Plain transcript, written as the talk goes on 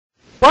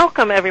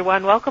Welcome,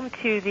 everyone. Welcome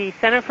to the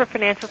Center for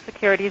Financial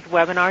Security's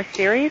webinar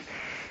series.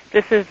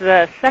 This is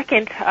the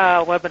second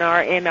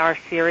webinar in our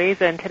series,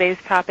 and today's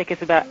topic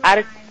is about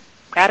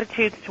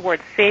attitudes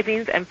towards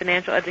savings and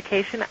financial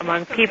education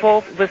among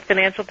people with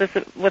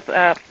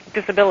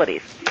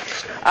disabilities.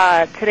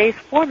 Today's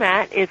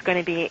format is going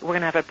to be, we're going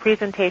to have a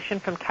presentation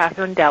from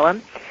Catherine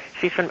Dellum.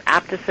 She's from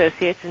Apt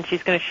Associates, and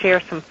she's going to share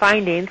some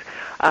findings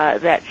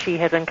that she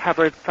has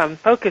uncovered from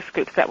focus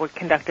groups that were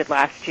conducted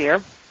last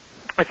year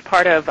as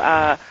part of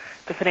the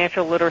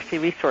Financial Literacy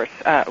Research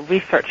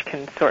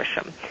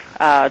Consortium.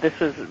 This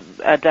was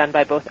done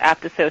by both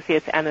Apt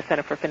Associates and the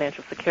Center for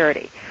Financial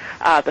Security.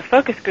 The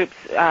focus groups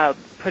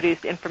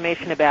produced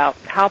information about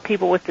how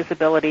people with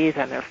disabilities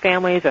and their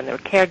families and their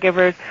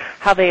caregivers,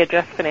 how they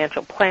address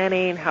financial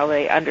planning, how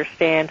they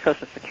understand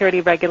Social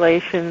Security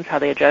regulations, how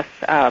they address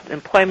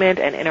employment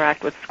and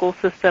interact with school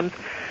systems.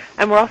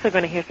 And we're also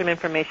going to hear some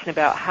information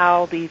about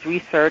how these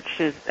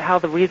researches, how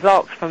the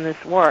results from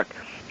this work,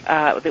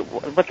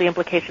 what the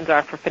implications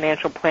are for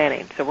financial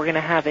planning. So we're going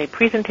to have a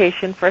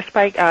presentation first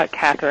by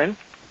Catherine,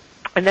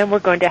 and then we're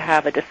going to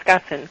have a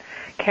discussant,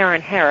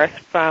 Karen Harris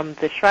from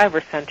the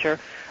Shriver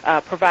Center,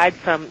 provide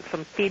some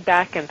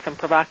feedback and some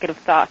provocative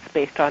thoughts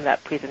based on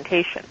that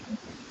presentation.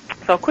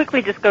 So I'll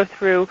quickly just go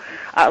through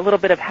a little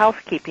bit of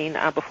housekeeping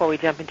before we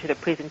jump into the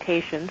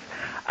presentations.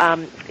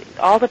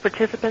 All the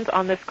participants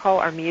on this call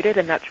are muted,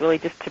 and that's really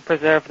just to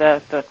preserve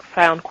the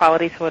sound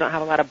quality so we don't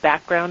have a lot of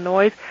background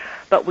noise.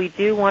 But we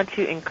do want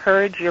to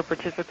encourage your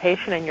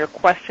participation and your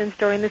questions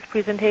during this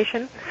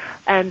presentation.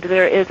 And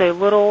there is a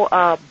little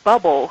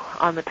bubble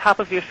on the top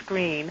of your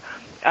screen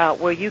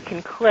where you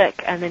can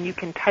click and then you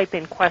can type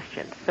in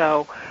questions.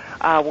 So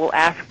we'll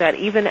ask that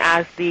even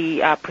as the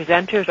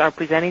presenters are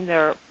presenting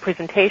their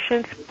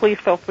presentations, please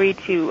feel free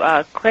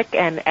to click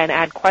and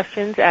add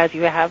questions as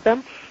you have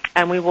them,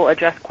 and we will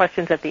address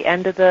questions at the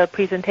end of the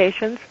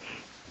presentations.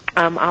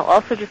 I'll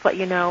also just let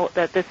you know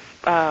that this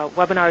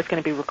webinar is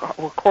going to be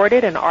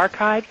recorded and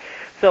archived,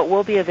 so it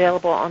will be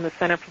available on the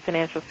Center for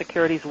Financial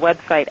Security's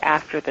website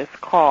after this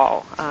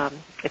call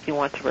if you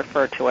want to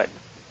refer to it.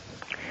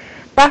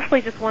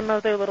 Lastly, just one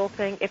other little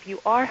thing. If you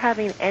are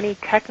having any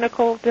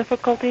technical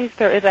difficulties,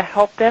 there is a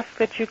help desk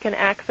that you can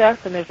access,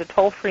 and there's a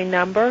toll-free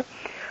number.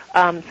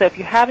 So if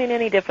you're having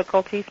any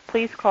difficulties,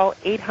 please call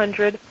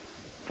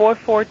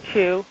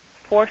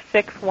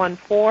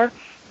 800-442-4614.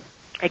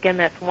 Again,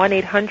 that's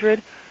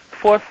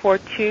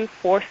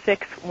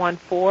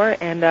 1-800-442-4614,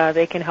 and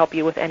they can help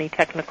you with any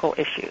technical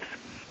issues.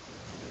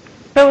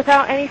 So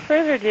without any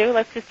further ado,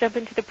 let's just jump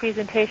into the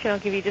presentation. I'll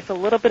give you just a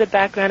little bit of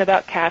background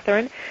about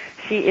Catherine.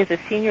 She is a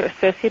senior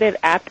associate at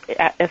Apt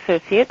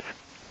Associates.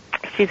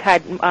 She's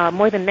had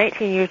more than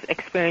 19 years'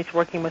 experience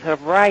working with a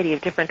variety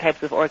of different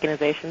types of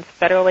organizations,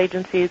 federal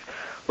agencies,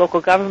 local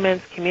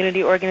governments,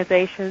 community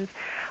organizations,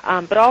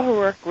 but all her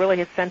work really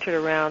is centered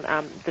around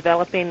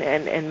developing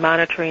and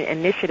monitoring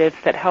initiatives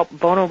that help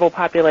vulnerable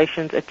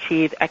populations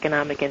achieve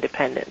economic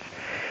independence.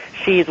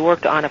 She's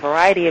worked on a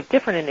variety of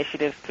different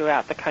initiatives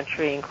throughout the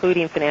country,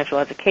 including financial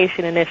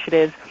education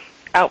initiatives,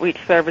 outreach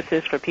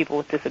services for people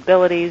with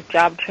disabilities,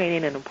 job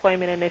training and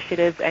employment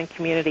initiatives, and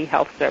community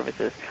health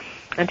services.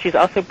 And she's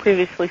also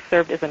previously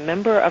served as a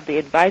member of the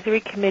Advisory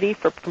Committee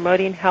for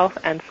Promoting Health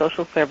and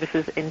Social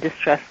Services in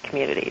Distressed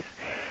Communities.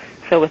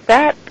 So with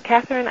that,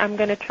 Catherine, I'm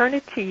going to turn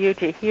it to you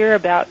to hear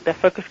about the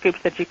focus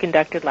groups that you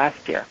conducted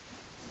last year.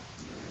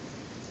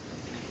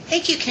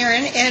 Thank you,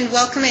 Karen, and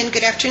welcome and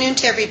good afternoon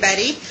to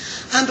everybody.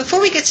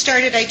 Before we get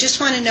started, I just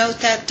want to note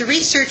that the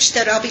research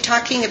that I'll be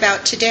talking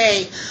about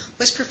today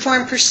was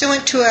performed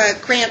pursuant to a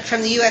grant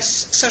from the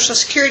U.S. Social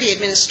Security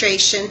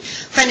Administration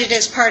funded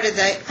as part of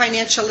the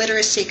Financial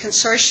Literacy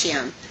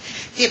Consortium.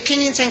 The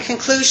opinions and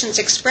conclusions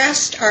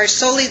expressed are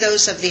solely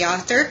those of the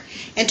author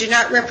and do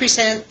not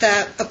represent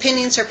the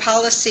opinions or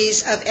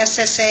policies of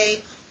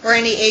SSA or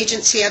any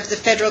agency of the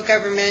federal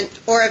government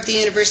or of the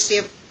University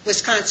of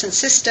Wisconsin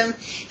system,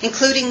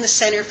 including the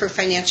Center for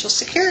Financial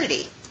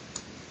Security.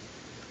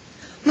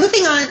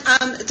 Moving on,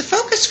 the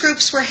focus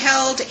groups were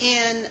held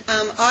in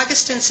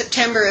August and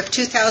September of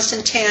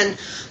 2010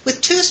 with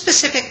two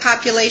specific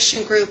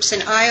population groups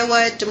in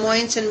Iowa, Des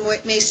Moines and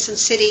Mason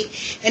City,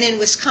 and in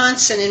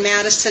Wisconsin in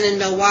Madison and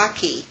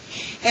Milwaukee.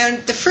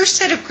 And the first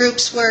set of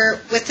groups were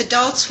with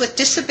adults with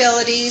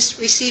disabilities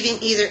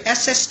receiving either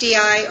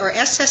SSDI or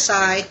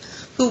SSI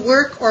who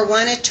work or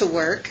wanted to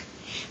work.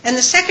 And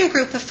the second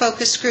group of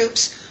focus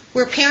groups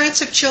were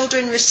parents of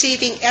children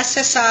receiving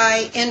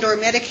SSI and or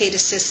Medicaid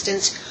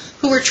assistance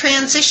who were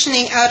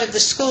transitioning out of the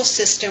school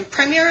system,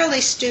 primarily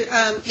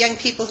young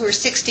people who are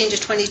 16 to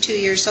 22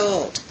 years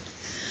old.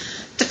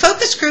 The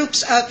focus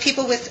groups of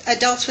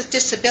adults with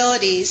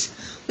disabilities,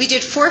 we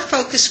did 4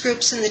 focus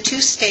groups in the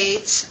 2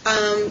 states,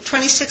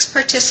 26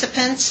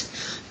 participants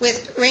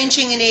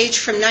ranging in age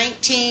from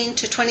 19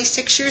 to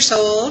 26 years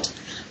old.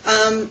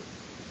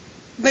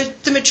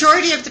 But the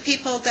majority of the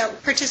people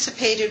that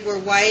participated were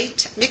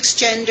white, mixed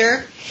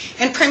gender,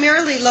 and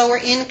primarily lower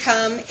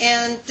income,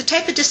 and the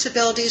type of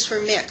disabilities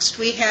were mixed.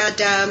 We had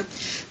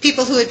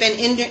people who had been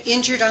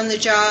injured on the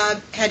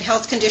job, had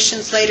health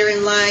conditions later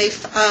in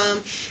life,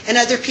 and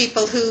other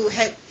people who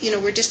had,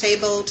 were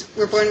disabled,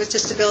 were born with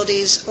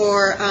disabilities,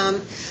 or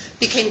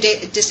became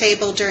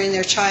disabled during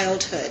their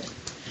childhood.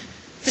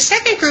 The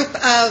second group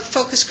of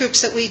focus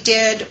groups that we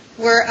did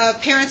were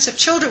parents of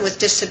children with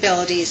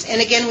disabilities. And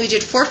again, we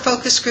did 4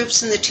 focus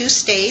groups in the 2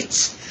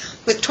 states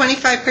with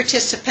 25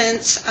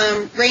 participants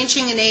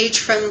ranging in age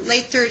from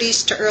late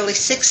 30s to early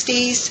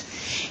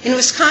 60s. In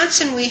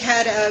Wisconsin, we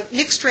had a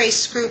mixed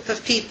race group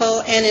of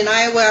people, and in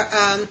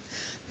Iowa,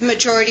 the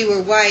majority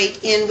were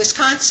white. In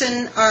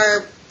Wisconsin,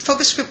 our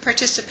focus group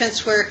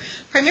participants were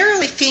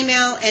primarily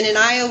female, and in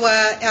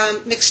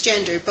Iowa, mixed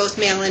gender, both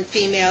male and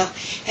female,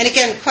 and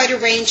again, quite a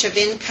range of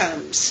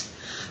incomes.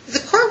 The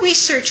core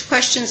research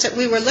questions that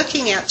we were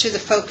looking at through the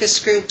focus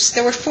groups,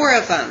 there were 4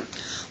 of them.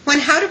 1,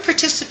 how do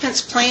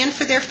participants plan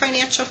for their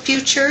financial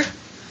future?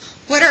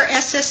 What are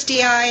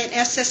SSDI and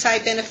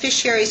SSI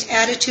beneficiaries'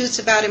 attitudes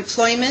about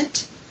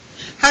employment?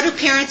 How do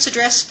parents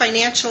address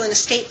financial and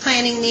estate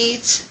planning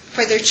needs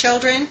for their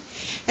children?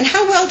 And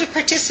how well do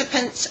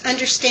participants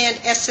understand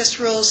SS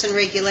rules and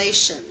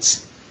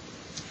regulations?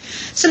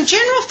 Some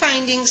general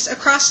findings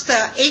across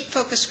the 8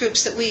 focus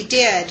groups that we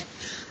did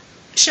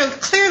showed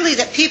clearly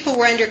that people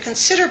were under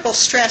considerable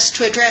stress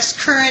to address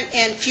current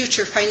and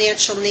future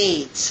financial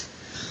needs.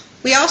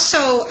 We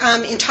also,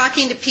 in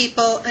talking to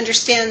people,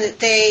 understand that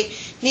they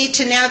need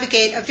to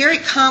navigate a very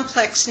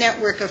complex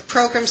network of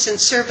programs and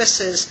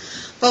services,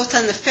 both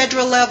on the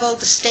federal level,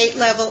 the state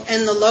level,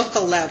 and the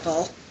local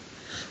level.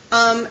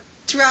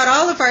 Throughout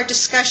all of our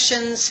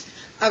discussions,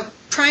 a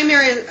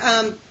primary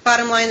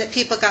bottom line that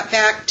people got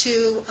back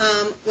to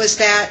was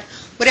that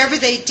whatever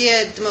they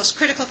did, the most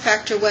critical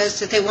factor was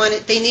that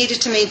they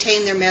needed to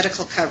maintain their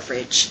medical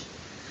coverage.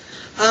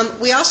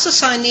 We also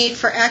saw a need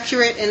for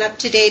accurate and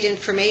up-to-date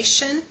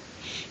information,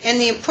 and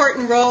the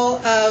important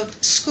role of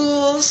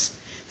schools,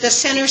 the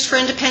Centers for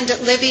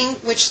Independent Living,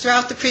 which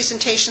throughout the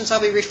presentations I'll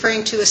be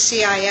referring to as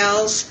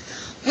CILs,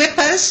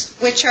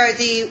 WIPAs, which are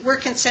the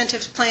Work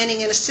Incentives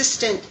Planning and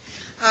Assistant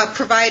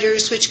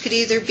providers, which could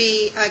either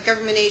be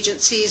government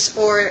agencies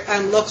or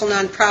local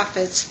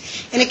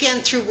nonprofits, and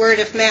again through word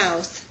of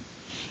mouth.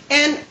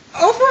 And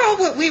overall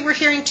what we were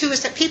hearing too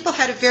is that people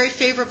had a very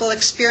favorable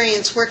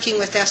experience working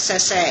with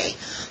SSA.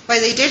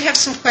 While they did have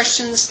some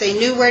questions, they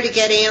knew where to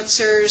get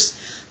answers,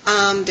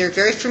 they're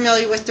very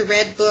familiar with the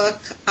Red Book.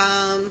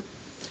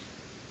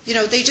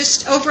 They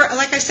just,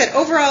 like I said,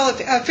 overall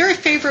a very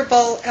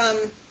favorable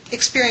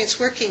experience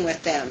working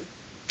with them.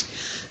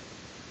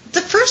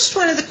 The first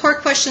one of the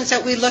core questions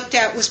that we looked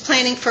at was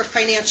planning for a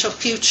financial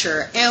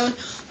future. And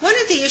one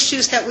of the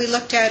issues that we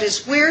looked at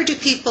is where do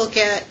people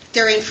get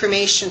their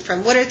information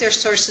from? What are their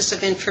sources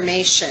of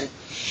information?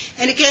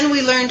 And again,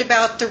 we learned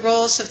about the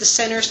roles of the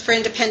Centers for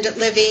Independent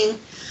Living,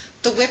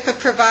 the WIPA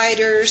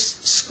providers,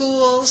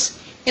 schools,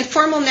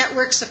 informal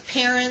networks of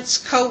parents,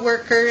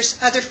 co-workers,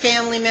 other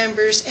family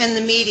members, and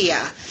the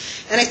media.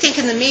 And I think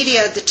in the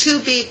media, the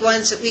 2 big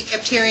ones that we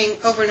kept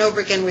hearing over and over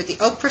again were the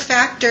Oprah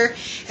factor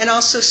and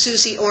also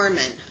Susie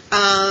Orman.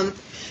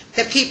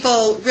 That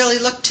people really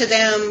looked to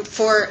them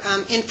for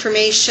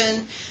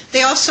information.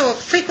 They also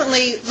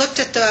frequently looked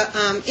at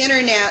the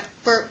internet,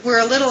 were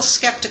a little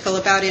skeptical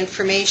about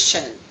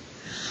information.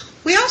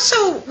 We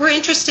also were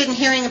interested in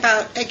hearing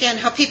about, again,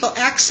 how people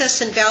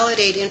access and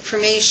validate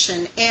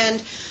information.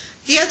 And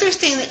the other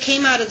thing that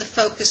came out of the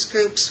focus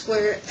groups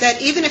were that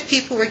even if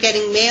people were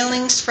getting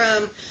mailings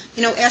from,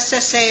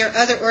 SSA or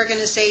other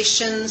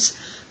organizations,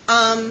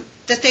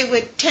 that they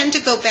would tend to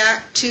go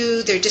back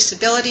to their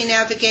disability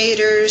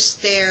navigators,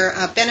 their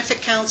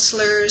benefit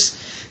counselors,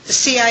 the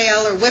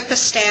CIL or WIPA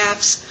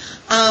staffs,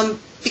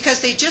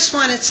 because they just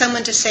wanted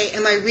someone to say,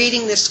 am I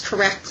reading this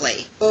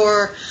correctly?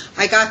 Or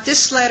I got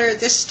this letter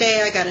this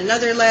day, I got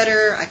another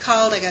letter, I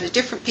called, I got a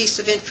different piece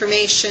of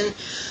information.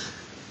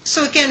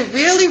 So again,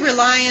 really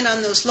relying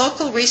on those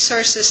local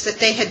resources that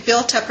they had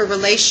built up a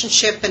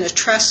relationship and a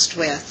trust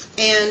with.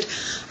 And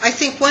I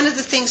think one of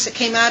the things that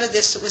came out of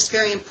this that was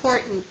very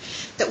important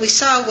that we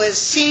saw was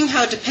seeing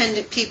how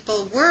dependent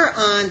people were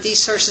on these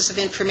sources of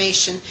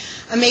information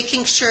and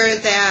making sure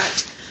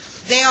that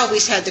they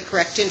always had the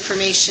correct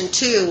information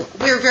too.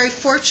 We were very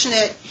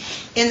fortunate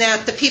in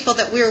that the people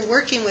that we were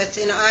working with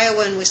in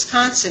Iowa and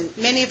Wisconsin,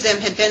 many of them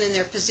had been in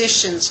their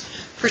positions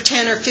for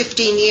 10 or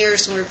 15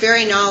 years and were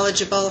very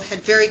knowledgeable, had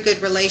very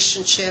good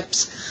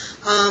relationships.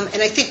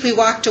 And I think we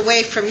walked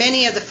away from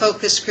many of the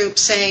focus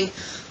groups saying,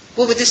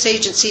 what would this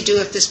agency do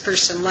if this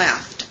person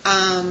left?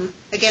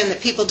 Again,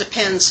 that people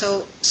depend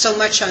so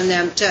much on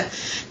them to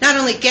not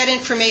only get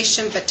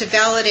information, but to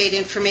validate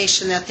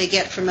information that they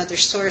get from other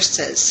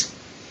sources.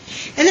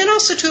 And then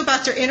also, too,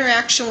 about their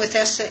interaction with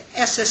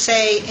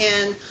SSA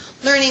and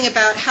learning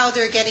about how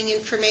they're getting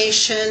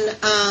information,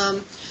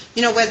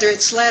 whether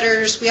it's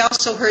letters. We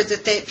also heard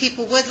that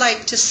people would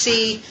like to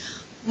see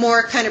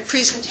more kind of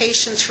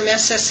presentations from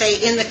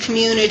SSA in the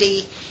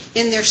community,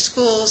 in their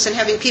schools, and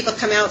having people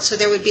come out so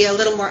there would be a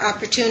little more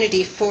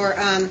opportunity for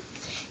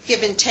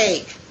give and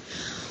take.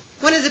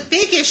 One of the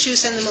big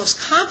issues and the most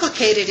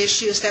complicated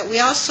issues that we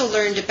also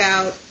learned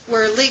about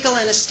were legal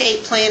and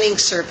estate planning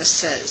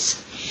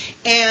services,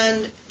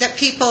 and that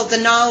people, the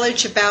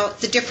knowledge about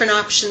the different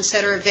options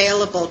that are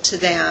available to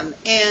them.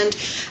 And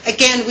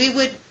again, we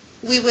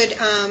would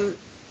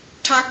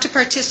talk to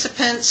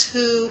participants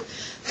who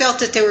felt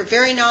that they were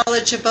very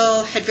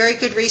knowledgeable, had very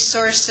good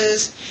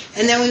resources,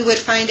 and then we would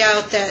find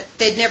out that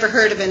they'd never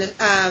heard of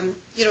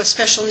a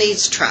special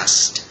needs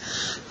trust.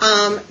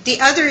 The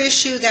other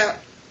issue that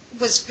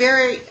was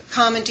very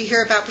common to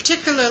hear about,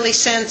 particularly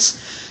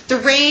since the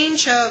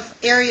range of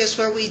areas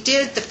where we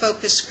did the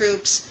focus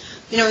groups,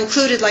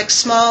 included like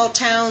small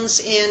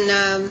towns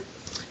in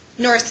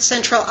north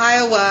central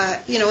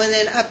Iowa, and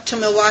then up to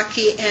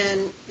Milwaukee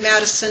and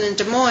Madison and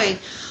Des Moines,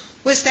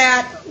 was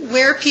that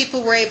where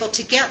people were able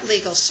to get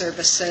legal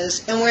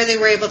services and where they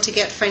were able to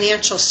get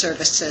financial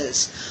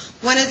services.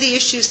 One of the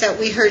issues that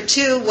we heard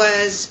too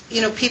was,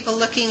 people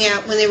looking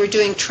at when they were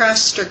doing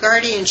trust or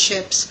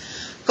guardianships,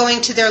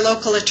 going to their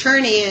local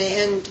attorney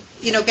and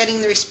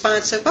getting the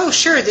response of, oh,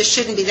 sure, this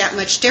shouldn't be that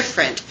much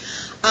different,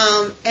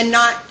 and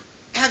not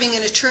having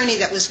an attorney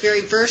that was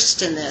very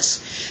versed in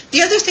this.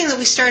 The other thing that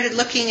we started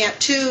looking at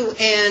too,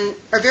 and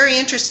are very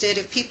interested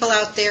if people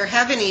out there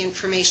have any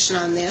information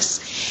on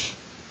this,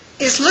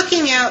 is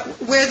looking at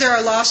where there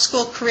are law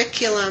school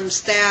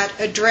curriculums that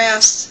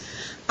address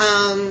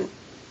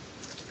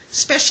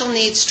special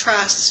needs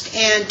trust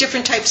and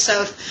different types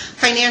of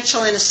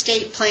financial and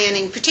estate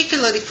planning,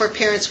 particularly for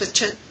parents with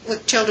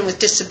children with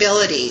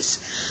disabilities.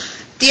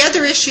 The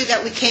other issue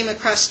that we came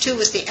across too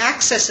was the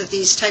access of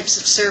these types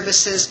of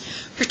services,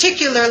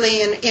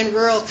 particularly in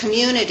rural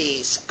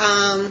communities,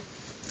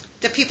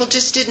 that people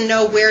just didn't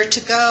know where to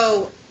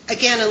go,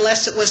 again,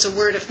 unless it was a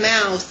word of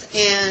mouth,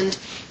 and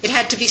it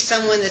had to be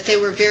someone that they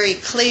were very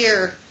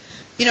clear,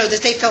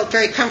 that they felt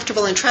very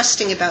comfortable and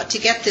trusting about to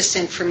get this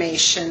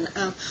information.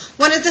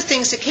 One of the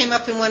things that came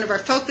up in one of our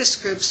focus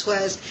groups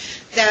was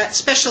that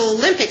Special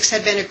Olympics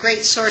had been a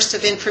great source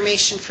of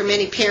information for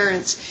many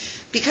parents,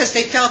 because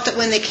they felt that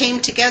when they came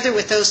together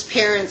with those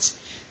parents,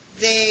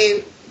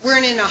 they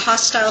weren't in a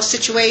hostile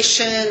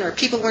situation or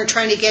people weren't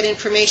trying to get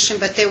information,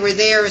 but they were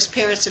there as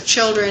parents of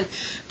children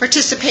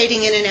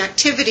participating in an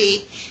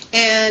activity,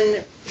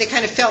 and they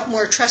kind of felt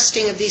more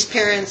trusting of these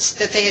parents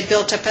that they had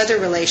built up other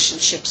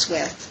relationships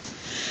with.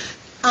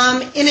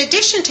 In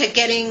addition to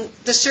getting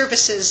the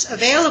services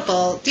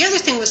available, the other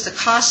thing was the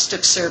cost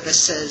of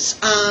services.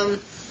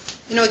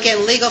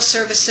 Again, legal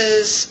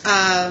services,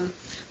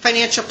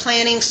 financial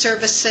planning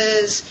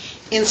services.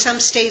 In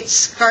some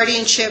states,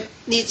 guardianship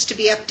needs to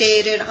be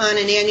updated on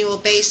an annual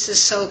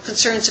basis, so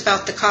concerns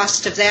about the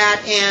cost of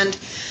that, and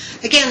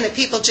again, that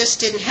people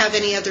just didn't have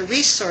any other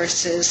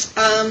resources.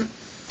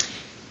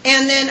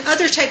 And then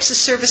other types of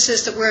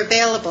services that were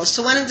available.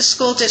 So one of the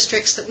school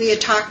districts that we had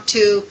talked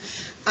to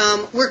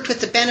worked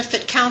with the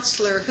benefit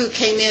counselor who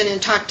came in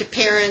and talked to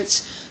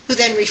parents who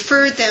then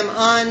referred them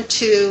on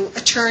to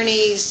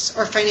attorneys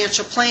or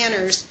financial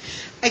planners.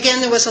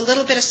 Again, there was a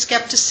little bit of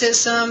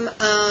skepticism,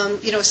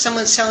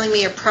 someone selling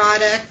me a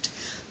product.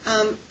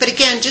 But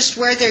again, just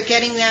where they're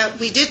getting that,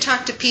 we did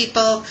talk to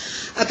people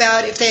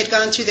about if they had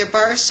gone through their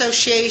bar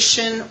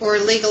association or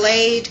legal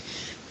aid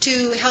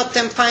to help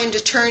them find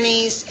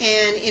attorneys,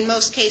 and in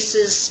most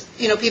cases,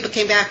 people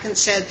came back and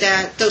said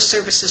that those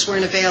services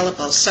weren't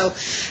available. So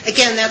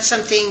again, that's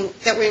something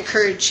that we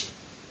encourage,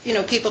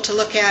 people to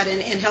look at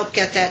and help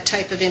get that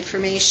type of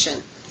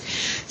information.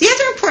 The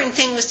other important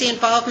thing was the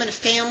involvement of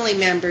family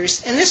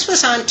members, and this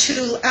was on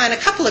a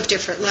couple of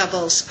different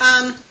levels.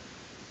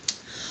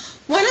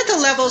 One of the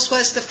levels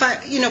was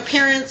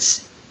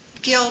parents'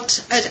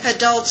 guilt,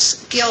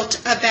 adults' guilt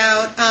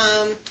about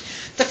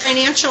the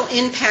financial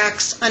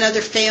impacts on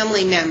other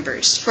family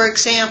members. For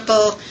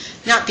example,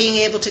 not being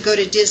able to go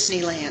to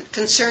Disneyland,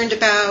 concerned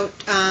about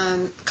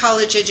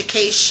college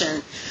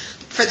education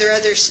for their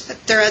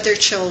other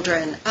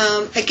children.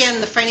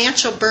 Again, the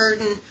financial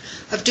burden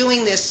of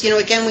doing this.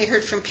 Again, we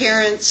heard from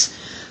parents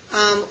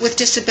with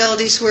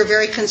disabilities who were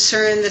very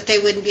concerned that they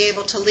wouldn't be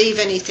able to leave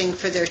anything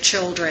for their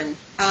children.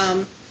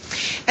 And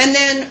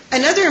then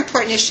another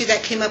important issue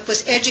that came up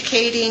was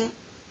educating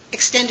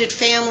extended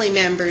family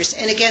members.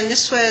 And again,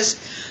 this was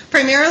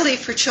primarily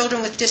for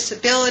children with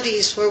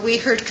disabilities, where we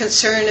heard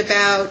concern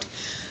about,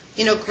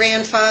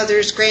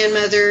 grandfathers,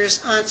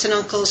 grandmothers, aunts and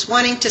uncles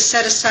wanting to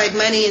set aside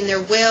money in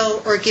their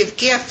will or give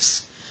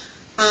gifts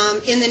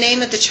in the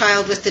name of the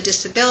child with the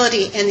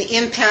disability, and the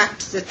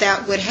impact that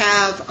that would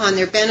have on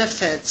their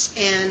benefits.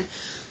 And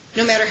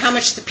no matter how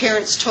much the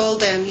parents told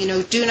them,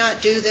 do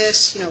not do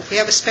this, if we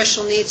have a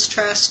special needs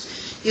trust,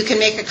 you can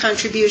make a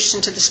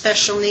contribution to the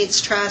special needs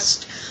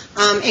trust.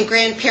 And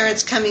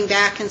grandparents coming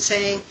back and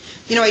saying,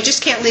 I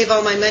just can't leave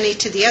all my money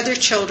to the other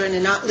children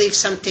and not leave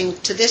something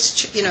to this,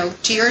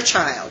 to your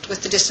child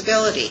with the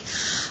disability.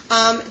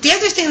 The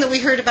other thing that we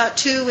heard about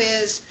too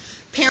is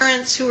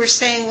parents who were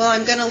saying, well,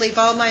 I'm going to leave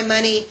all my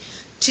money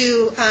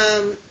to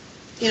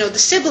the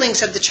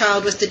siblings of the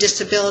child with the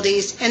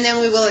disabilities, and then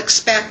we will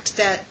expect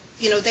that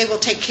they will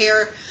take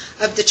care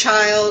of the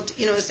child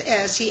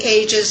as he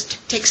ages,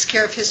 takes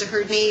care of his or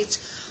her needs,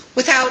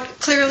 without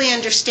clearly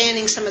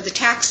understanding some of the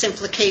tax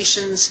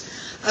implications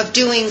of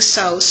doing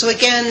so. So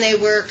again, they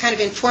were kind of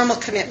informal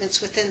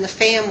commitments within the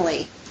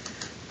family.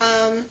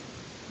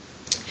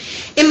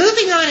 In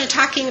moving on and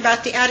talking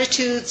about the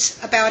attitudes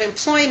about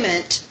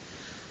employment,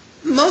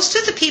 most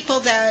of the people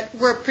that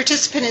were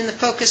participant in the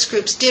focus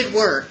groups did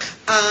work,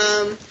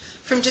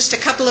 from just a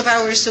couple of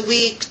hours a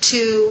week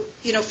to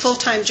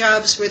full-time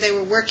jobs where they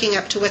were working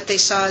up to what they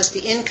saw as the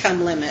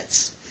income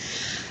limits.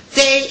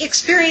 They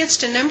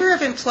experienced a number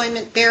of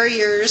employment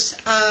barriers.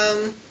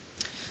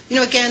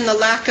 Again, the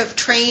lack of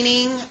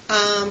training,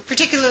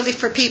 particularly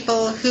for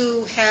people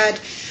who had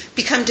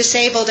become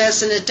disabled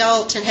as an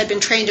adult and had been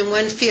trained in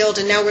one field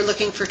and now were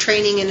looking for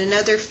training in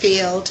another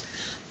field.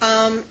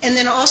 And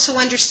then also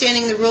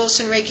understanding the rules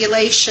and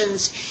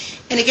regulations.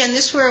 And again,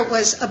 this where it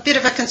was a bit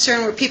of a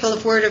concern where people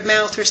of word of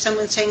mouth or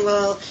someone saying,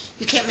 well,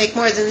 you can't make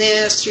more than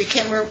this, or you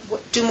can't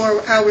do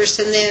more hours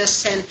than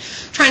this, and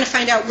trying to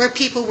find out where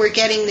people were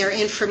getting their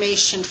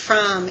information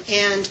from.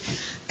 And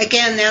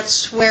again,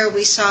 that's where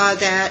we saw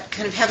that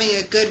kind of having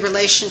a good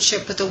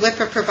relationship with the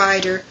WIPA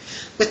provider,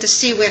 with the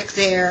CWIC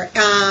there,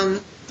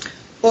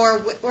 or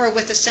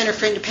with the Center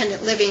for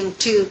Independent Living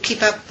to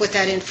keep up with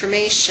that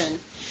information.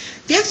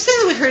 The other thing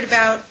that we heard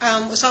about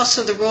was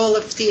also the role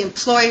of the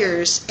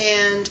employers,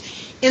 and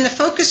in the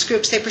focus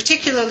groups they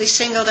particularly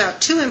singled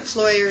out two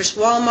employers,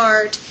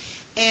 Walmart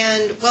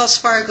and Wells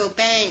Fargo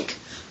Bank,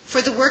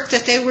 for the work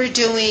that they were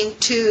doing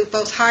to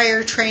both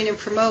hire, train, and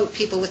promote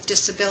people with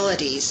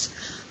disabilities,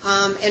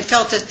 and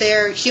felt that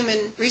their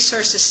human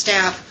resources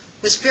staff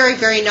was very,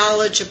 very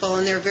knowledgeable,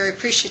 and they were very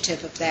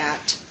appreciative of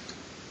that.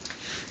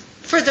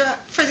 For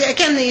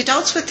the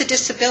adults with the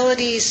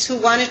disabilities who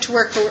wanted to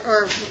work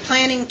or were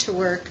planning to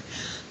work,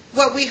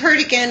 what we heard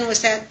again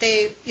was that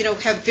they,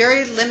 have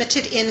very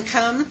limited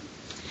income.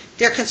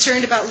 They're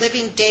concerned about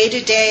living day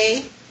to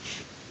day.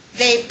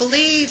 They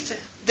believe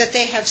that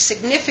they have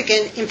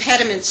significant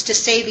impediments to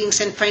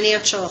savings and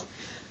financial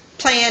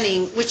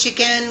planning, which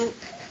again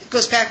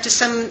goes back to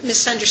some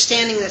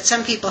misunderstanding that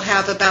some people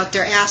have about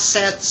their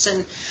assets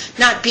and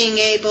not being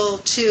able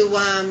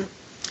to,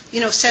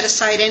 set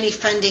aside any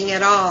funding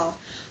at all.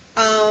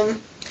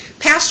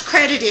 Past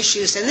credit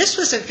issues, and this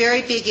was a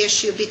very big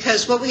issue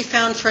because what we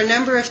found for a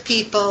number of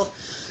people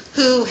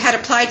who had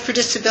applied for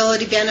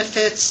disability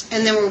benefits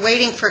and then were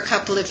waiting for a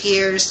couple of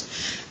years,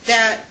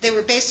 that they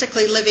were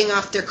basically living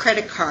off their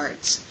credit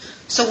cards.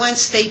 So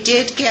once they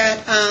did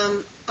get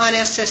on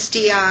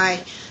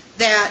SSDI,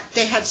 that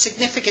they had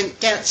significant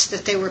debts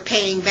that they were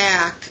paying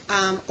back,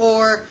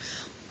 or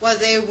while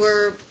they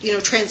were,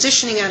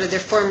 transitioning out of their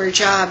former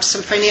jobs,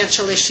 some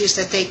financial issues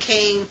that they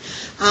came,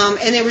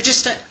 and they were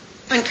just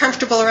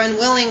uncomfortable or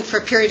unwilling for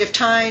a period of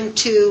time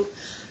to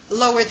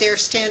lower their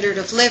standard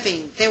of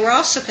living. They were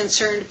also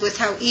concerned with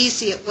how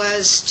easy it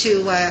was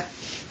to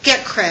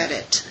get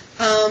credit.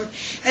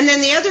 And then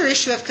the other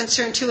issue of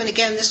concern too, and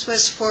again this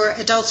was for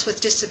adults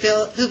with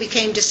who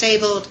became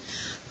disabled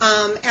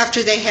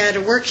after they had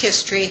a work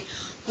history,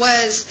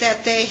 was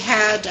that they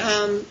had,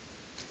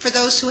 for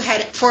those who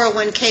had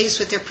 401ks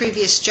with their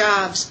previous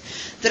jobs,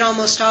 that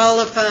almost all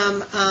of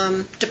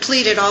them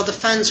depleted all the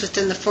funds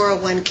within the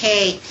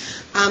 401k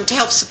to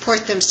help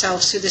support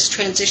themselves through this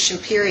transition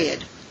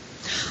period.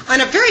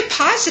 On a very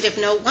positive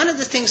note, one of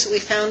the things that we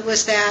found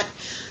was that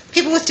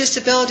people with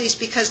disabilities,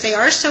 because they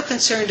are so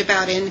concerned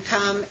about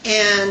income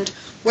and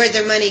where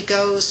their money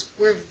goes,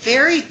 were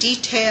very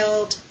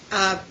detailed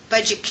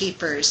budget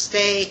keepers.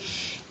 They,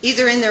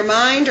 either in their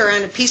mind or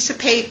on a piece of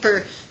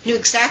paper, knew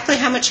exactly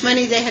how much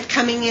money they had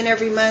coming in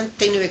every month.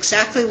 They knew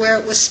exactly where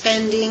it was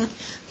spending,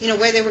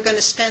 where they were going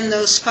to spend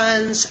those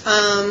funds.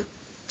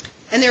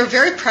 And they were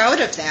very proud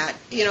of that,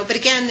 But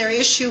again, their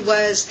issue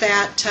was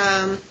that,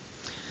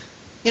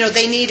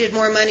 they needed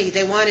more money.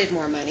 They wanted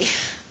more money.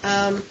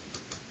 The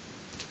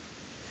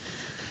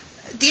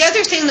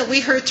other thing that we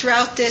heard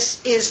throughout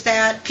this is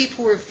that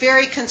people were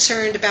very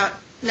concerned about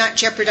not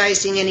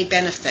jeopardizing any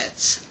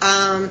benefits.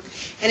 And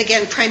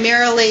again,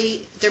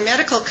 primarily their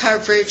medical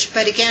coverage,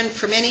 but again,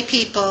 for many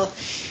people,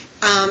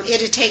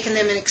 it had taken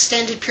them an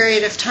extended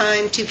period of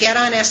time to get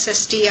on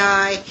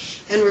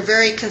SSDI, and were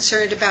very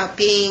concerned about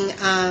being,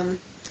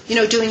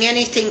 doing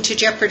anything to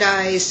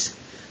jeopardize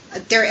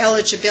their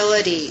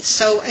eligibility.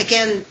 So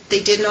again, they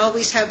didn't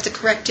always have the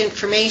correct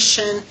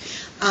information,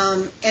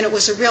 and it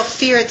was a real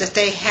fear that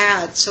they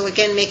had. So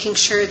again, making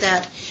sure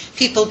that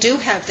people do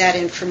have that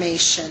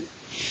information.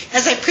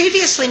 As I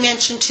previously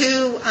mentioned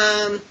too,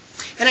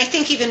 and I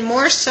think even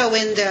more so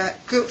in the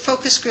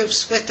focus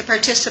groups with the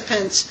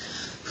participants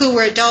who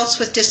were adults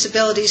with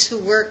disabilities who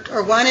worked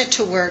or wanted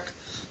to work,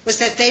 was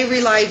that they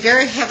rely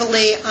very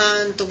heavily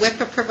on the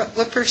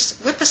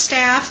WIPA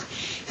staff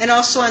and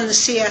also on the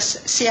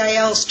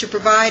CILs to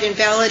provide and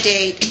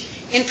validate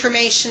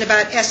information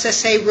about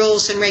SSA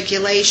rules and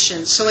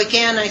regulations. So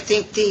again, I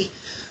think the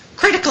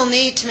critical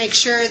need to make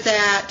sure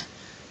that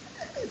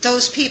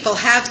those people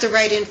have the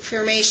right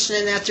information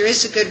and that there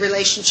is a good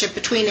relationship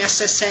between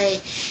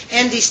SSA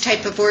and these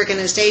type of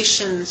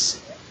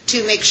organizations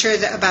to make sure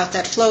about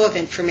that flow of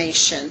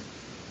information.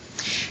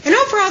 And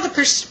overall,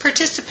 the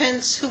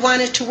participants who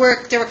wanted to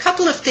work, there were a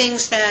couple of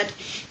things that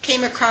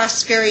came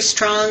across very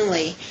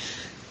strongly.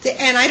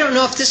 And I don't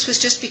know if this was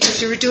just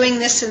because we were doing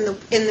this in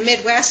the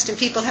Midwest and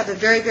people have a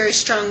very, very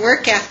strong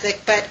work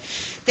ethic, but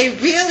they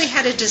really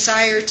had a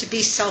desire to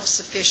be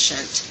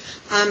self-sufficient.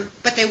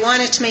 But they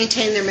wanted to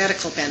maintain their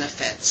medical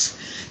benefits.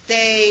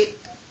 They,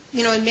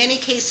 in many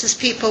cases,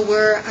 people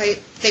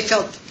they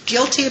felt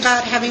guilty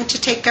about having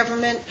to take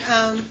government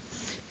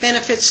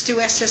benefits through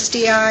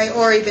SSDI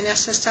or even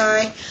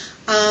SSI,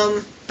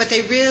 but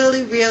they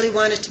really, really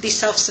wanted to be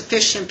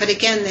self-sufficient. But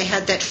again, they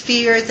had that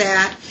fear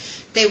that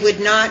they would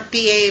not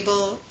be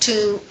able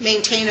to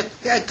maintain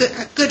a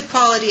good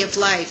quality of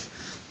life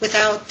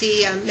without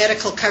the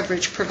medical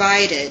coverage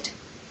provided.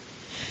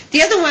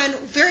 The other one,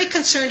 very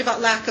concerned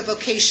about lack of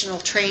vocational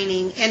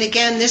training. And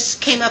again, this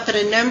came up in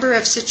a number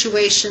of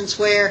situations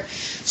where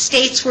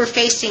states were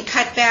facing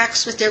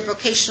cutbacks with their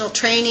vocational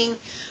training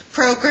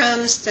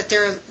programs, that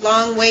there are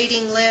long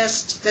waiting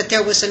lists, that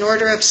there was an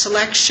order of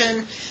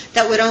selection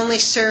that would only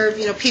serve,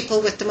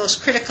 people with the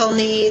most critical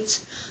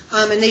needs.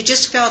 And they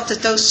just felt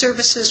that those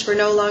services were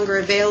no longer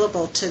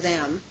available to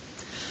them.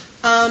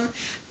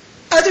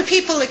 Other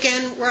people,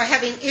 again, were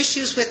having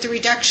issues with the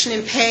reduction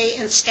in pay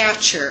and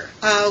stature.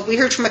 We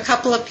heard from a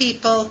couple of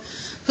people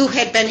who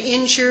had been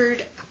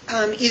injured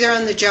either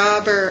on the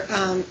job or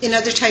in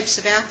other types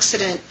of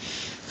accident,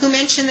 who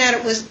mentioned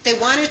that they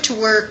wanted to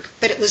work,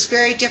 but it was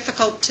very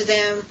difficult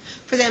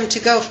for them to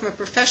go from a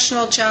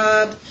professional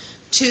job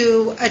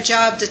to a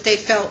job that they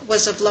felt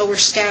was of lower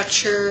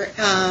stature.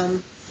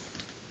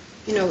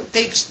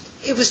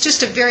 It was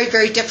just a very,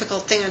 very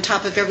difficult thing on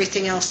top of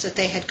everything else that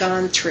they had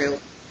gone through.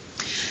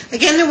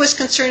 Again, there was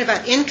concern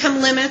about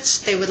income limits.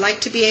 They would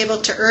like to be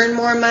able to earn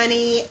more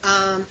money,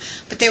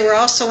 but they were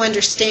also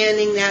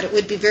understanding that it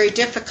would be very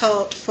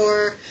difficult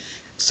for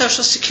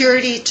Social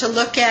Security to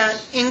look at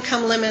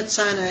income limits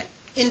on an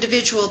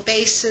individual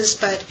basis,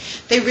 but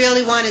they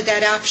really wanted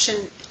that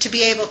option to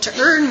be able to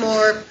earn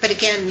more, but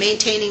again,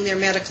 maintaining their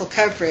medical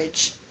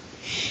coverage.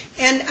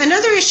 And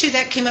another issue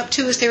that came up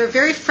too is they were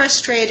very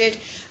frustrated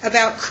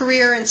about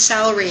career and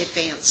salary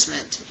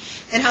advancement.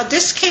 And how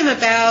this came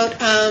about,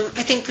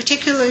 I think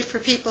particularly for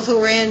people who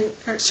were in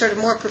sort of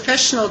more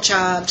professional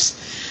jobs,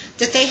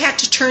 that they had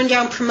to turn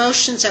down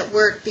promotions at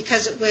work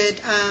because it would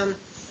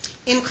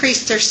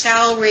increase their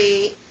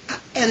salary,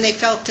 and they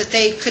felt that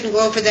they couldn't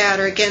go over that,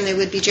 or again, they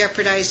would be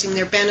jeopardizing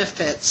their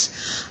benefits.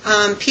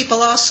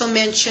 People also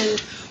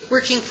mentioned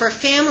working for a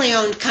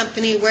family-owned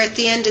company where at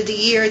the end of the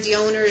year the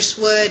owners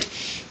would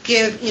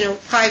give,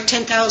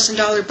 $5,000,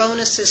 $10,000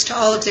 bonuses to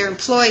all of their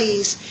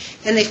employees,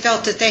 and they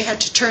felt that they had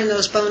to turn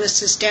those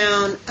bonuses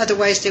down,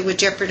 otherwise they would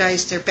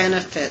jeopardize their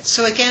benefits.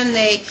 So again,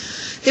 they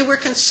were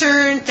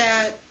concerned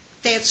that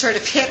they had sort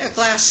of hit a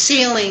glass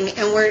ceiling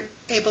and weren't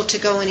able to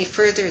go any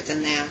further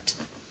than that.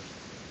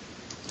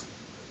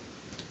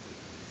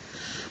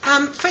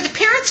 For the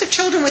parents of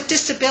children with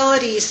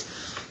disabilities,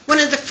 one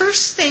of the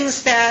first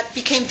things that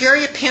became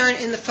very apparent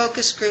in the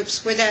focus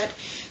groups were that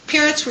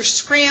parents were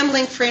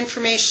scrambling for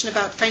information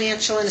about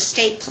financial and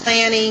estate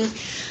planning,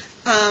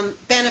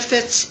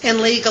 benefits, and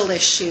legal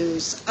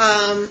issues.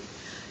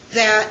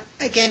 That,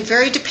 again,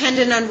 very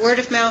dependent on word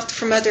of mouth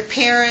from other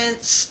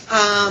parents,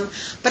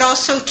 but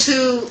also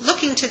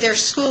looking to their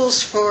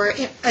schools for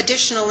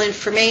additional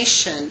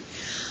information.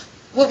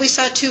 What we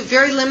saw, too,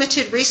 very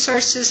limited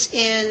resources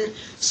in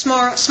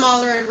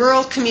smaller and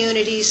rural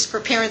communities for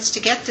parents to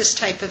get this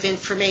type of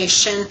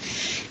information.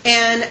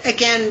 And,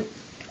 again,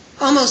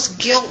 almost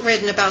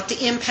guilt-ridden about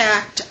the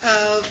impact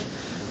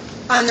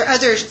on their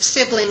other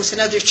siblings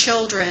and other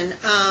children,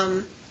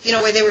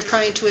 where they were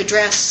trying to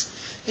address,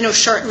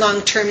 short and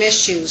long-term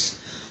issues.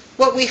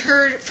 What we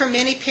heard from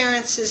many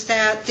parents is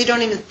that they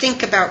don't even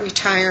think about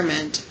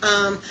retirement.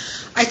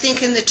 I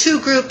think in the two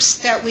groups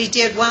that we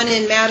did, one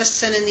in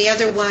Madison and the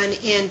other one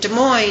in Des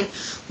Moines,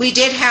 we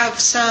did have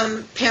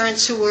some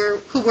parents who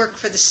worked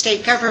for the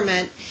state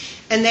government,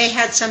 and they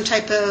had some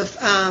type of,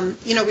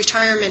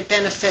 retirement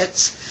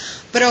benefits.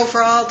 But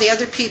overall, the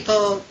other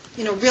people,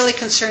 really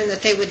concerned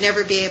that they would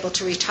never be able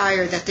to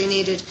retire, that they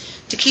needed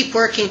to keep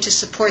working to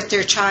support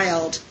their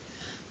child.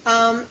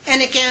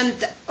 And again,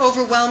 the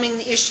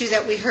overwhelming issue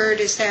that we heard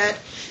is that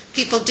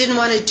people didn't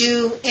want to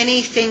do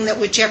anything that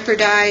would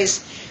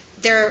jeopardize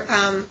their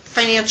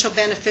financial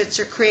benefits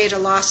or create a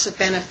loss of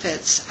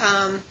benefits.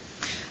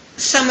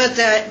 Some of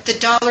the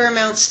dollar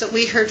amounts that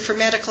we heard for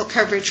medical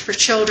coverage for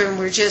children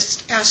were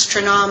just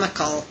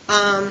astronomical.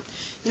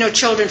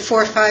 Children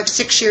 4, 5,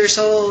 6 years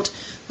old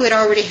who had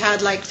already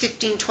had like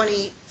 15,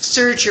 20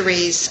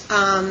 surgeries,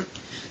 and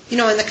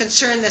the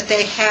concern that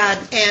they had,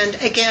 and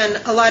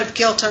again, a lot of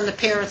guilt on the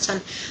parents on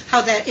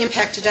how that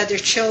impacted other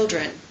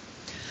children.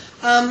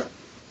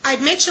 I'd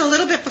mentioned a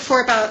little bit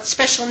before about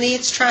special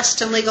needs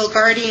trust and legal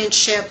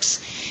guardianships,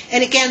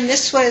 and again,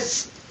 this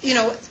was,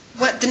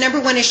 the number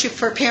one issue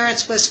for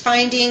parents was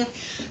finding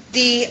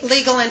the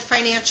legal and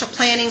financial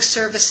planning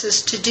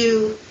services to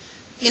do,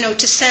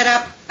 to set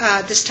up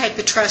this type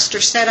of trust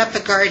or set up a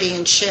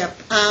guardianship.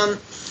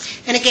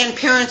 And again,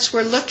 parents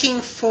were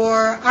looking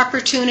for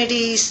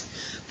opportunities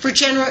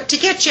to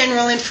get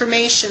general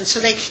information so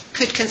they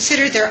could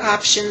consider their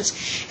options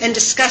and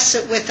discuss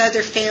it with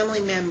other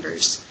family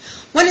members.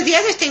 One of the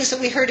other things that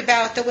we heard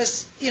about that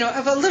was,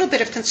 of a little bit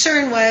of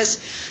concern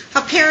was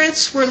how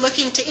parents were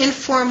looking to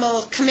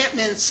informal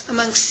commitments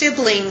among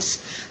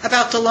siblings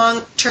about the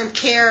long-term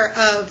care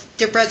of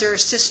their brother or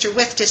sister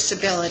with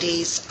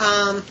disabilities.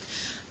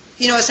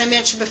 As I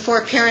mentioned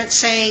before, parents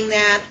saying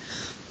that,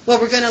 well,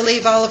 we're going to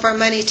leave all of our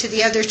money to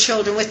the other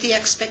children with the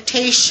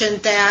expectation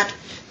that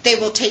they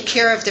will take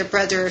care of their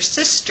brother or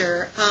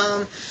sister.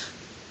 And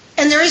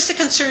there is the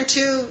concern,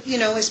 too,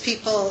 as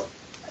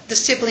the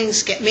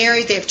siblings get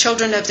married, they have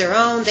children of their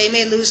own, they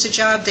may lose a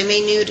job, they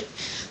may need to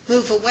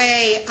move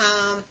away,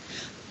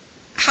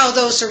 how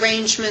those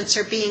arrangements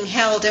are being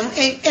held.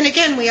 And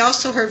again, we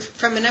also heard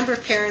from a number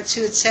of parents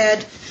who had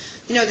said,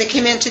 they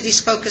came into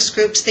these focus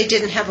groups, they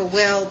didn't have a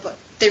will, but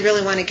they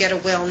really want to get a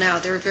will now.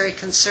 They were very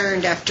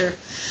concerned after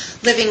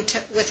living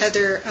with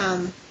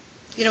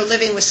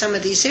some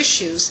of these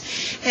issues.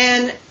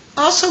 And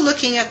also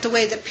looking at the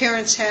way that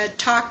parents had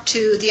talked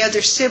to the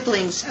other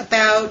siblings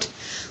about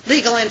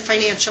legal and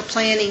financial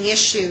planning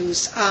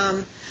issues.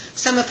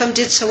 Some of them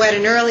did so at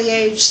an early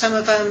age. Some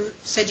of them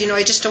said,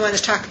 I just don't want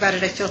to talk about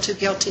it. I feel too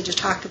guilty to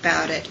talk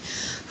about it.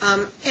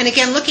 And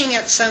again, looking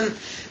at some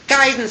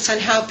guidance on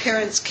how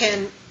parents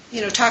can,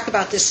 talk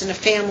about this in a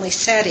family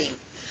setting.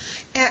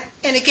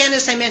 And again,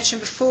 as I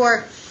mentioned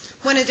before,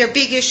 one of their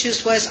big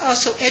issues was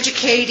also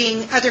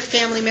educating other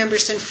family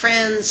members and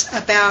friends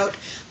about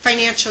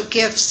financial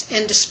gifts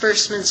and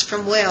disbursements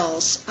from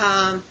wills,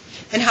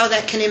 and how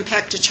that can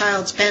impact a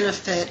child's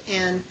benefit.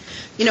 And,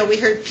 we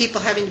heard people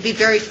having to be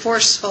very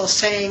forceful,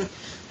 saying,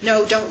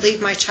 no, don't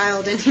leave my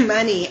child any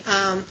money.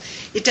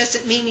 It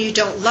doesn't mean you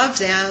don't love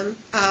them,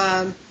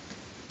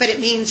 but it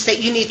means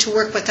that you need to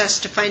work with us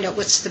to find out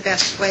what's the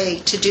best way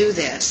to do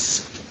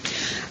this.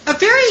 A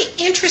very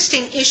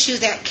interesting issue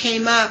that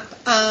came up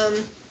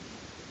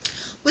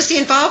was the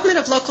involvement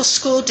of local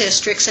school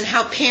districts and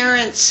how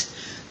parents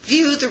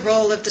view the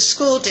role of the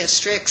school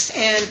districts.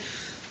 And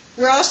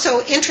we're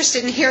also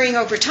interested in hearing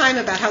over time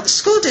about how the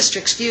school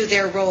districts view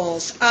their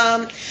roles.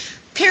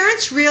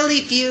 Parents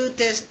really viewed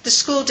the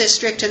school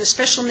district and the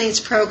special needs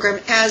program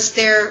as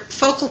their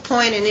focal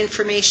point and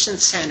information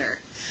center.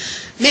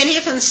 Many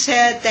of them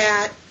said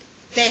that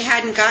they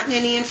hadn't gotten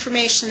any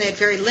information, they had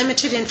very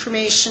limited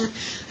information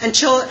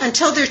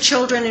until their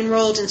children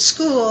enrolled in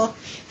school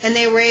and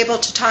they were able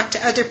to talk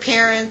to other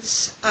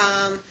parents,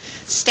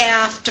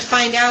 staff, to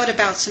find out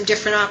about some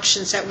different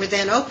options that were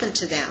then open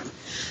to them.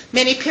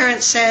 Many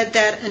parents said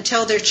that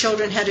until their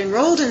children had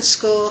enrolled in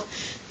school,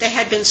 they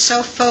had been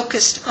so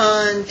focused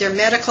on their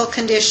medical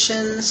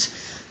conditions,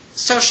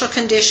 social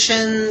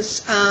conditions,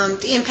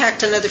 the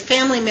impact on other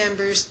family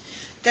members,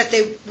 that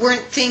they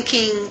weren't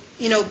thinking,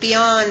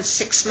 beyond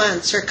 6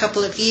 months or a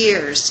couple of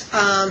years.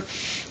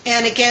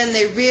 And again,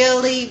 they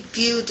really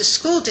viewed the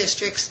school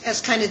districts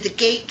as kind of the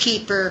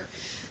gatekeeper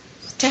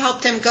to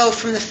help them go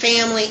from the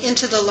family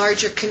into the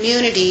larger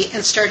community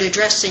and start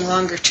addressing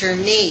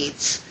longer-term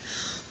needs.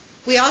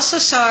 We also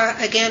saw,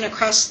 again,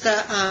 across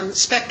the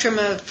spectrum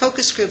of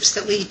focus groups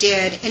that we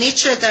did, and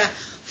each of the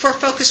 4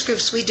 focus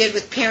groups we did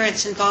with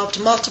parents involved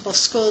multiple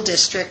school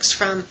districts,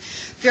 from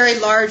very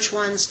large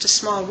ones to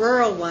small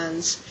rural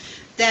ones,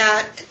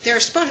 that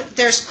there's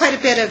quite a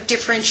bit of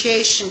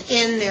differentiation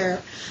in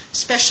their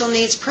special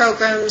needs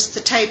programs,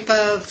 the type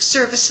of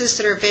services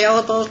that are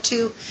available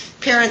to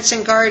parents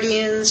and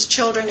guardians,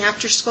 children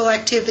after-school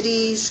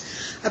activities,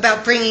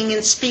 about bringing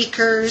in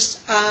speakers,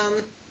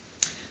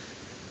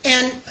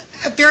 and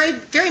very,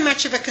 very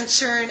much of a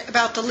concern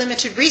about the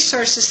limited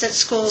resources that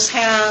schools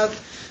have,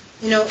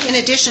 in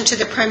addition to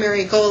the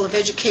primary goal of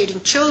educating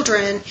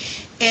children.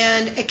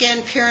 And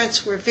again,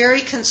 parents were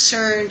very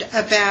concerned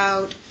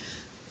about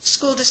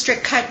school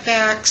district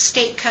cutbacks,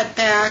 state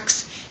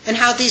cutbacks, and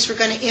how these were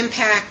going to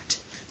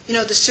impact,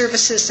 the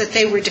services that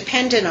they were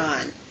dependent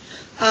on.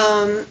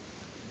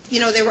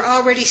 They were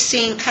already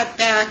seeing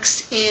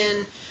cutbacks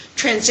in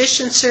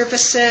transition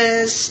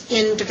services,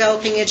 in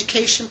developing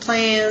education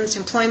plans,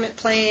 employment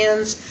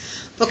plans,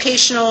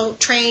 vocational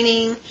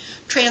training,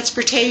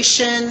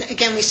 transportation.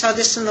 Again, we saw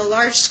this in the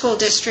large school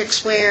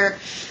districts where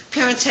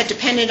parents had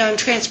depended on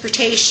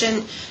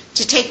transportation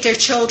to take their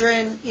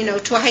children,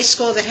 to a high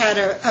school that had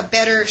a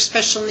better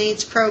special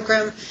needs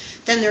program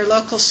than their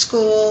local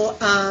school.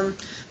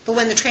 But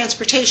when the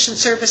transportation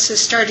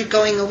services started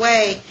going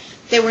away,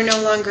 they were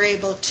no longer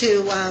able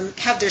to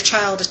have their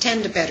child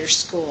attend a better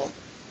school.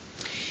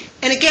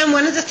 And again,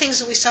 one of the things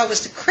that we saw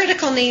was the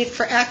critical need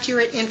for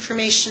accurate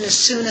information as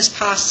soon as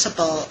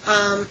possible.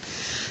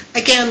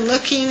 Again,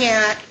 looking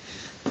at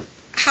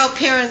how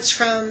parents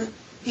from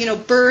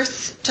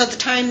birth till the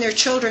time their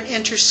children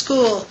enter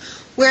school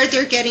where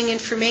they're getting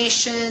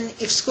information,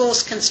 if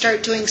schools can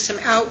start doing some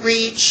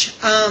outreach.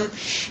 And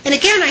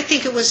again, I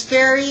think it was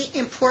very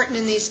important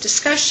in these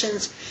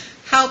discussions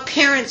how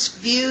parents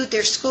viewed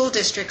their school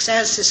districts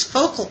as this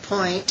focal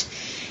point,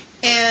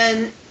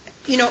 and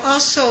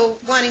also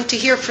wanting to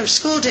hear from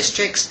school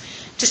districts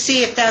to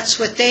see if that's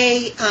what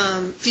they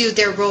viewed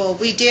their role.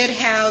 We did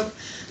have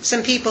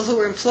some people who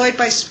were employed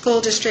by school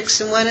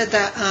districts in one of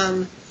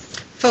the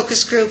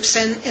focus groups,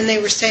 and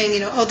they were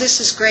saying, oh, this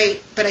is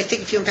great, but I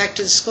think if you went back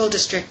to the school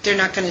district, they're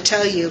not going to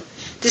tell you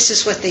this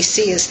is what they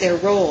see as their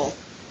role.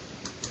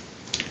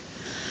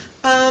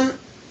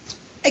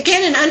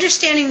 Again, in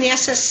understanding the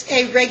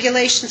SSA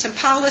regulations and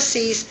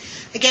policies,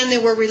 again, they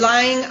were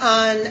relying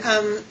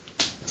on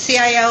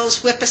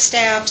CILs, WIPA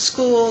staff,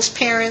 schools,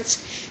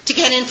 parents, to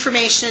get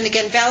information and,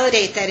 again,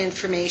 validate that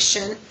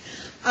information.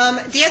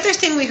 The other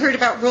thing we heard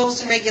about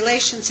rules and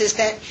regulations is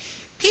that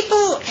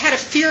people had a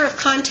fear of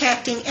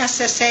contacting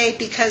SSA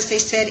because they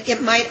said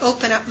it might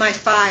open up my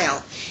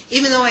file.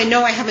 Even though I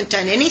know I haven't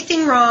done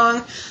anything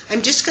wrong,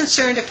 I'm just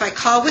concerned if I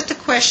call with a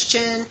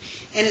question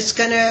and it's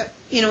going to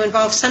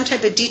involve some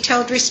type of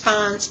detailed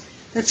response,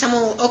 then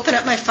someone will open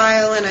up my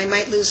file and I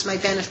might lose my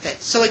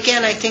benefit. So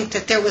again, I think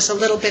that there was a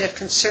little bit of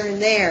concern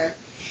there.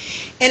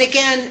 And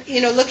again,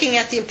 looking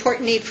at the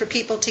important need for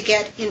people to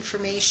get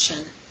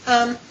information.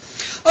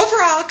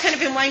 Overall, kind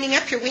of in winding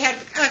up here, we had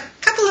a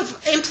couple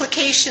of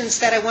implications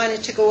that I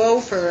wanted to go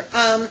over.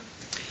 I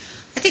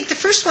think the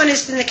first one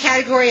is in the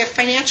category of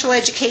financial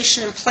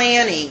education and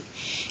planning.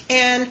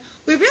 And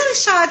we really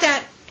saw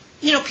that,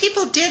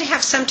 people did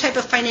have some type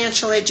of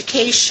financial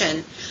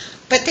education,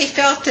 but they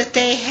felt that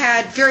they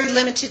had very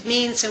limited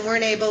means and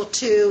weren't able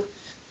to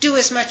do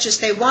as much as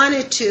they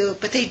wanted to,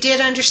 but they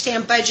did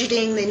understand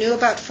budgeting, they knew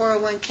about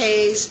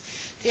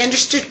 401ks, they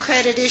understood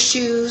credit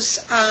issues,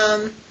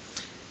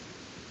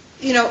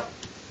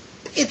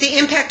 the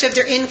impact of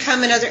their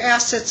income and other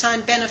assets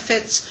on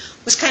benefits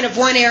was kind of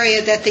one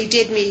area that they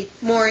did need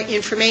more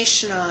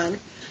information on.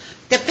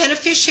 The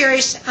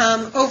beneficiaries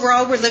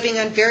overall were living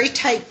on very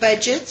tight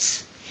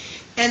budgets,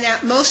 and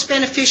that most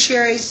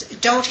beneficiaries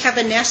don't have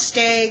a nest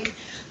egg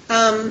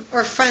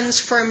or funds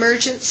for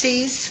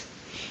emergencies.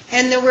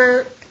 And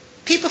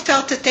people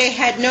felt that they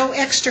had no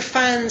extra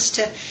funds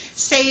to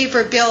save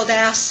or build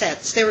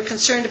assets. They were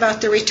concerned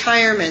about their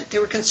retirement. They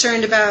were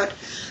concerned about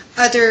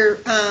other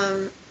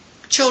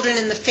children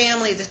in the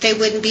family that they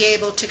wouldn't be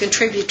able to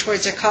contribute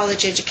towards their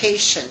college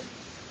education.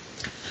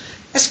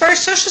 As far as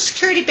Social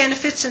Security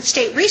benefits and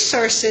state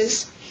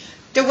resources,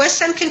 there was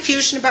some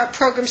confusion about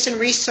programs and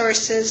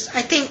resources,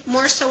 I think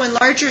more so in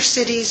larger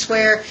cities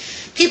where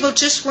people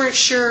just weren't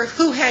sure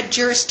who had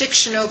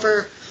jurisdiction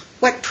over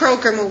what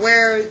program or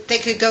where they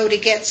could go to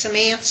get some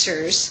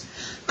answers.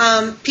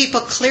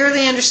 People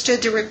clearly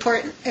understood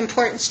the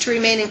importance to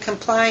remain in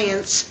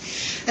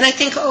compliance. And I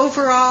think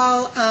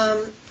overall,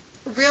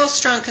 real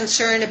strong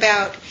concern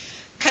about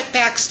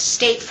cutbacks to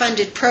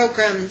state-funded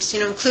programs,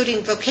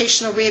 including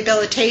vocational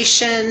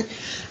rehabilitation,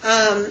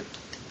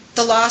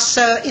 the loss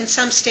in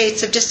some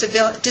states of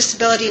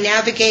disability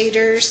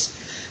navigators,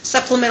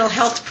 supplemental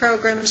health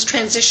programs,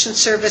 transition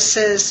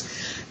services,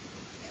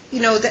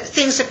 the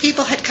things that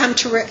people had come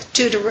to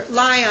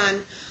rely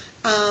on.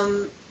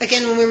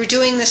 Again, when we were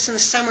doing this in the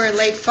summer and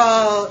late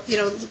fall,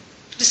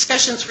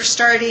 discussions were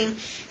starting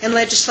and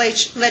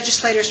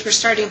legislators were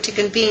starting to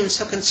convene,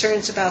 so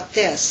concerns about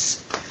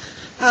this.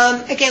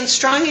 Again,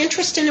 strong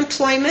interest in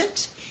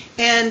employment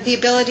and the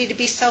ability to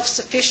be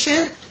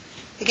self-sufficient.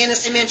 Again,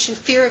 as I mentioned,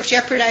 fear of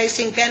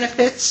jeopardizing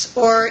benefits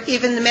or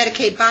even the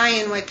Medicaid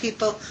buy-in why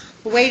people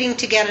were waiting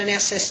to get an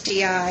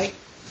SSDI.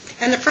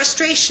 And the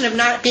frustration of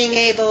not being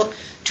able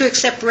to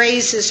accept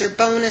raises or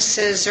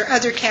bonuses or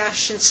other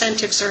cash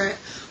incentives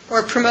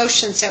or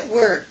promotions at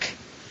work.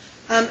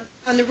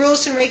 On the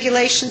rules and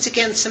regulations,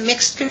 again, some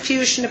mixed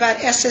confusion about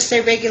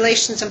SSA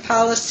regulations and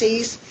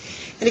policies.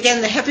 And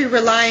again, the heavy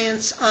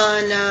reliance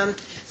on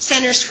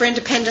centers for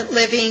independent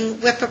living,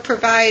 WIPA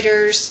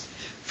providers,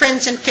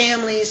 friends and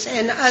families,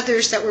 and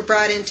others that were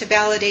brought in to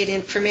validate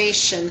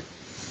information.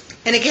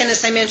 And again,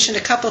 as I mentioned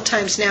a couple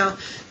times now,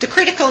 the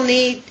critical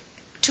need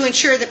to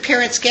ensure that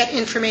parents get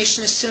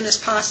information as soon as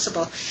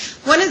possible.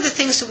 One of the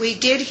things that we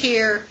did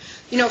hear,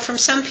 from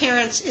some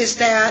parents is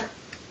that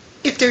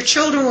if their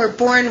children were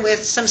born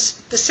with some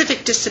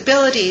specific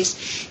disabilities,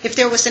 if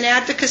there was an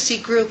advocacy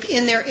group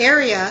in their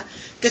area,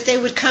 that they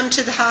would come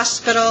to the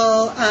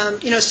hospital,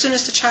 as soon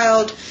as the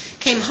child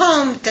came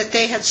home, that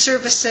they had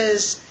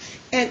services,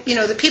 and,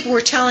 that people were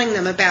telling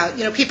them about.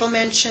 People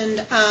mentioned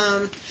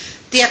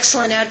the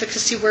excellent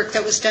advocacy work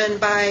that was done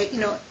by,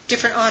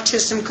 different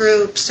autism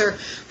groups or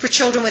for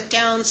children with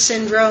Down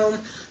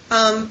syndrome.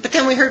 But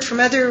then we heard from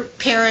other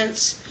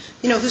parents,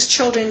 whose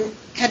children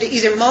had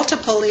either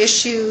multiple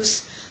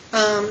issues,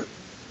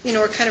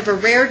 or kind of a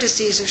rare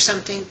disease or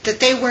something,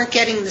 that they weren't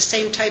getting the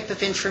same type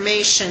of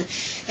information.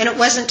 And it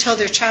wasn't until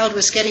their child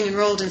was getting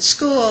enrolled in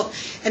school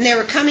and they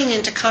were coming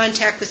into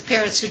contact with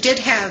parents who did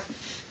have,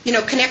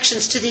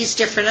 connections to these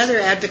different other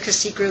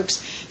advocacy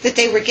groups that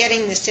they were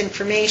getting this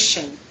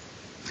information.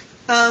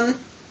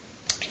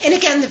 And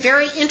again, the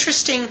very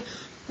interesting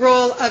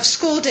role of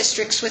school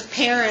districts with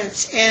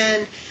parents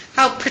and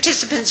how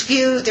participants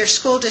view their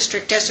school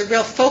district as a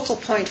real focal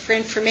point for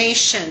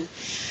information.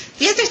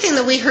 The other thing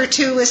that we heard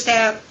too was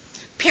that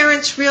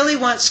parents really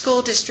want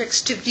school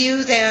districts to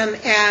view them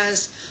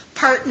as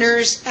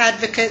partners,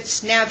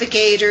 advocates,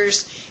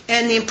 navigators,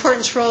 and the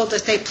important role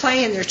that they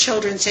play in their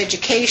children's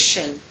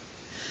education.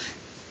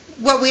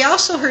 What we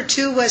also heard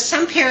too was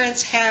some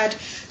parents had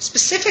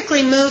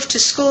specifically moved to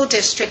school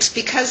districts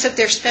because of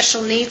their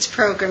special needs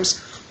programs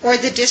or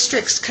the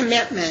district's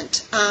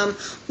commitment.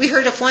 We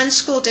heard of one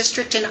school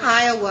district in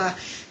Iowa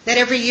that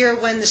every year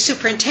when the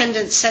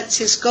superintendent sets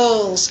his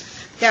goals,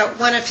 that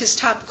one of his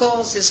top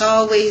goals is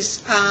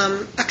always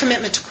a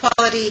commitment to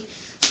quality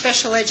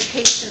special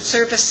education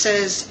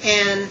services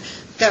and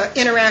the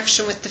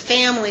interaction with the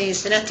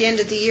families. And at the end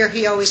of the year,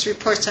 he always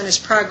reports on his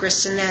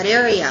progress in that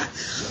area.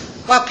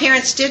 While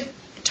parents did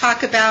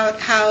talk about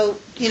how,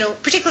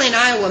 particularly in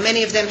Iowa,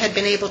 many of them had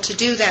been able to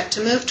do that,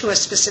 to move to a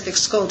specific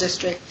school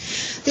district,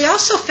 they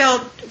also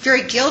felt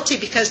very guilty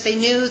because they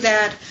knew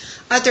that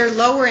other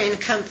lower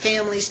income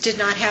families did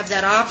not have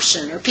that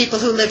option, or people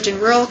who lived in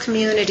rural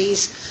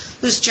communities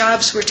whose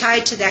jobs were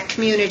tied to that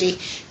community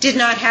did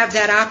not have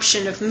that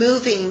option of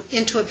moving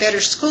into a better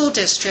school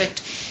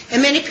district.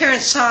 And many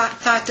parents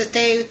thought that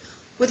they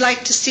would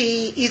like to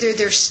see either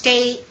their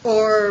state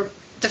or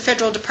the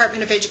Federal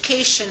Department of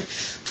Education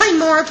play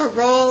more of a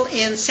role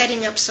in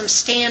setting up some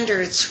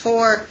standards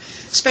for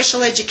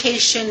special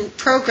education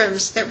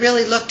programs that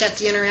really looked at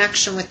the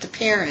interaction with the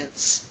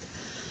parents.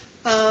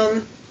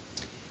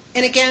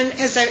 And again,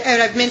 as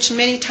I've mentioned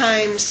many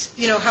times,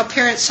 how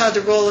parents saw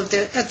the role of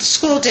the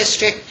school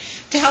district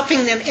to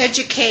helping them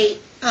educate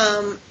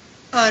on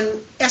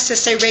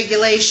SSA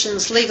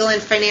regulations, legal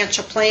and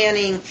financial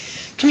planning,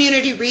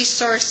 community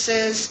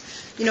resources,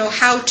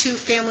 how-to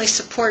family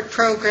support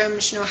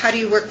programs, how do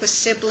you work with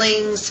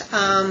siblings.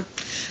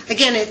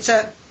 Again, it's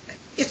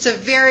a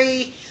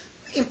very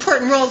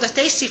important role that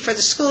they see for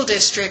the school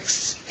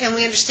districts, and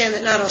we understand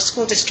that not all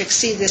school districts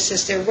see this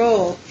as their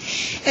role.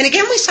 And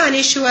again, we saw an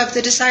issue of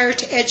the desire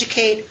to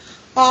educate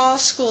all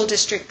school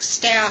district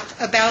staff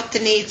about the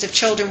needs of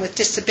children with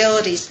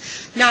disabilities,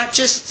 not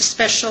just the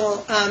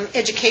special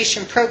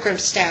education program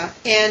staff.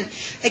 And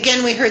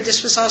again, we heard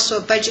this was also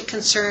a budget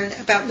concern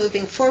about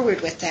moving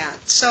forward with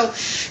that. So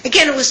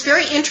again, it was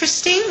very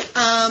interesting.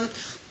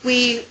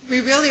 We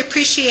really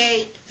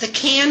appreciate the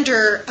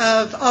candor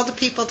of all the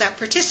people that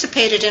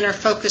participated in our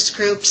focus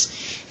groups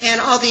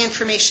and all the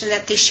information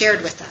that they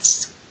shared with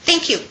us.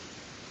 Thank you.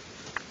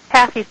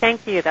 Kathy,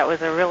 thank you. That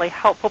was a really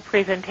helpful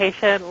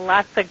presentation,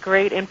 lots of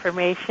great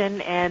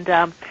information, and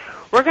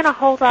we're going to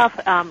hold off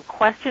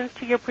questions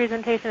to your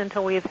presentation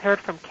until we've heard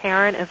from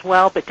Karen as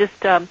well, but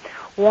just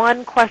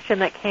one question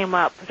that came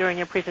up during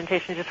your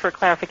presentation, just for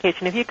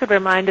clarification. If you could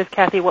remind us,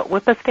 Kathy, what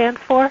WIPA stands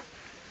for?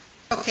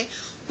 Okay.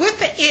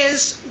 WIPA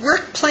is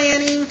work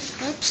planning.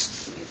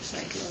 Oops. Let me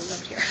slide a little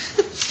note here.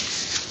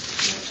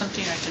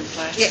 Something I can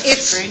flash Yeah, on the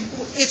screen?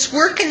 it's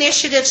work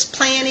initiatives,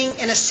 planning,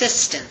 and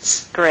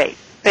assistance. Great.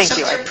 Thank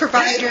you. So they're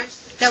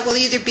providers that will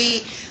either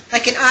be,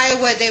 like in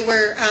Iowa, they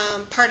were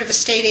part of a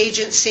state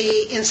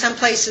agency. In some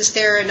places,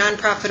 they're a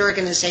nonprofit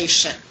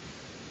organization.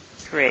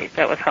 Great.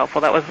 That was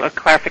helpful. That was a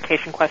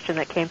clarification question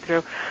that came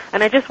through.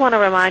 And I just want to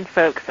remind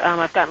folks,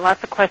 I've gotten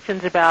lots of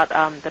questions about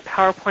the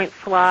PowerPoint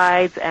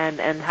slides and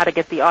how to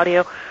get the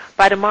audio.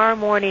 By tomorrow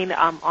morning,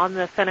 on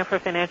the Center for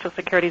Financial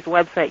Security's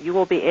website, you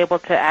will be able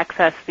to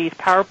access these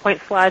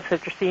PowerPoint slides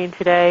that you're seeing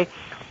today.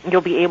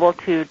 You'll be able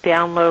to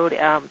download,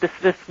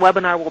 this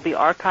webinar will be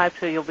archived,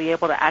 so you'll be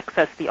able to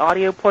access the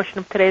audio portion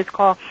of today's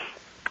call.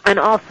 And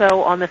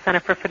also on the Center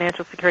for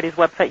Financial Security's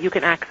website, you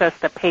can access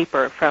the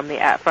paper from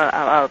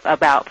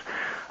about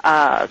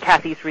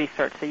Kathy's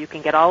research, so you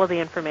can get all of the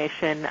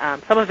information.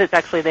 Some of it's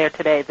actually there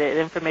today. The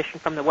information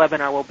from the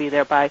webinar will be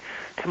there by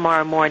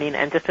tomorrow morning.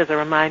 And just as a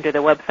reminder, the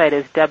website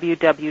is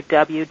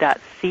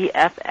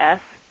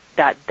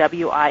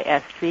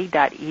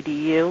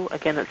www.cfs.wisc.edu.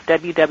 Again, that's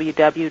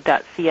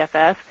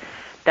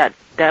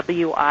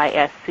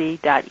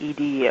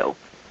www.cfs.wisc.edu.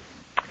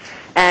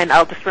 And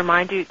I'll just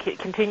remind you,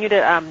 continue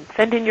to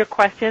send in your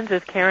questions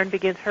as Karen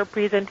begins her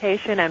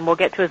presentation, and we'll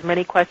get to as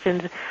many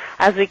questions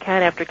as we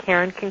can after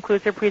Karen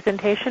concludes her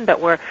presentation. But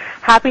we're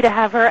happy to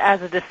have her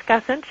as a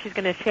discussant. She's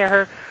going to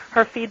share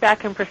her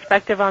feedback and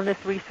perspective on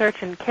this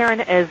research. And Karen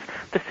is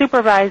the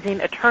supervising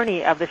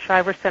attorney of the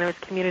Shriver Center's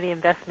Community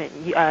Investment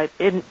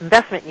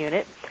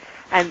Unit.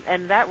 And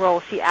in that role,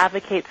 she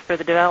advocates for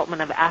the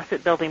development of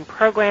asset-building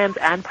programs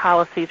and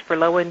policies for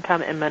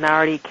low-income and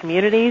minority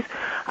communities.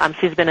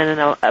 She's been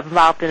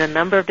involved in a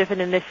number of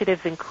different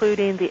initiatives,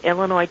 including the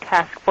Illinois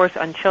Task Force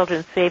on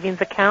Children's Savings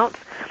Accounts.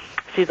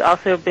 She's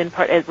also been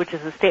part, which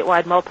is a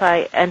statewide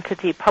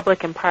multi-entity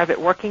public and private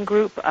working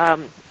group.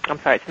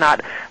 It's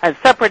not a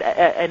separate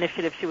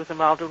initiative she was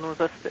involved in. It was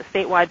a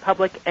statewide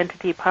public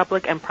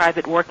and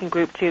private working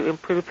group to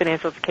improve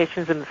financial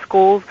education in the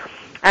schools.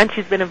 And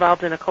she's been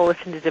involved in a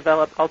coalition to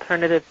develop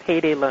alternative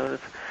payday loans.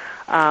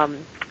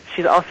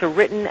 She's also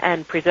written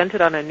and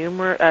presented on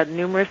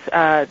numerous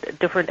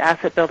different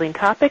asset-building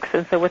topics.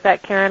 And so with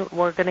that, Karen,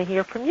 we're going to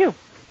hear from you.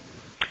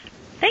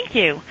 Thank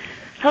you.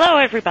 Hello,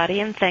 everybody,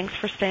 and thanks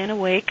for staying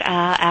awake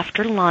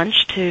after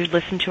lunch to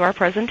listen to our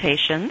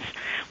presentations.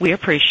 We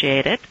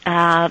appreciate it.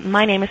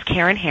 My name is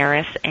Karen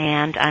Harris,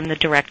 and I'm the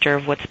director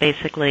of what's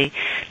basically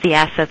the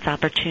Assets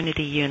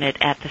Opportunity Unit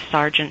at the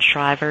Sargent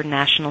Shriver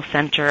National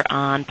Center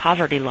on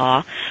Poverty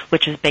Law,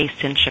 which is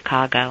based in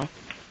Chicago.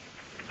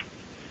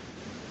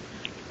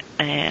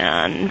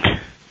 And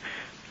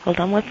hold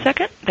on one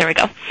second. There we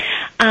go.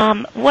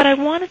 What I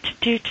wanted to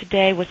do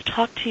today was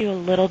talk to you a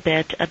little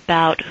bit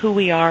about who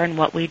we are and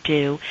what we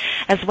do,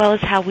 as well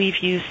as how we've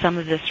used some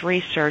of this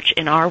research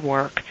in our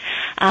work.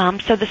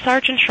 So the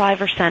Sargent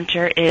Shriver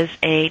Center is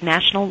a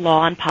national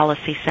law and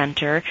policy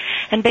center,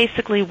 and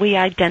basically we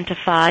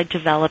identify,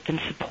 develop, and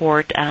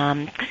support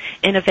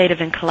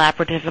innovative and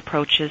collaborative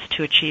approaches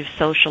to achieve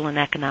social and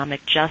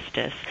economic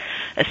justice,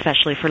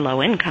 especially for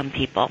low-income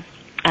people.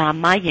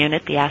 My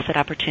unit, the Asset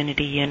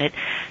Opportunity Unit,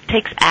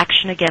 takes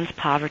action against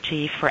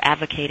poverty for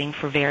advocating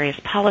for various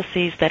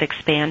policies that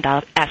expand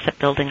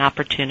asset-building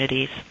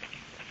opportunities.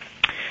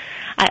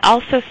 I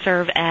also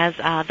serve as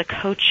the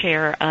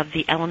co-chair of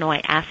the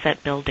Illinois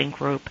Asset Building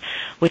Group,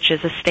 which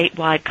is a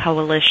statewide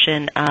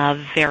coalition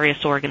of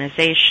various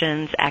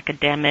organizations,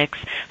 academics,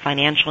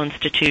 financial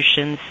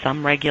institutions,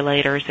 some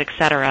regulators,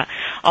 etc.,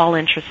 all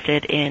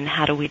interested in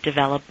how do we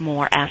develop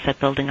more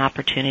asset-building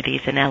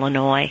opportunities in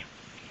Illinois.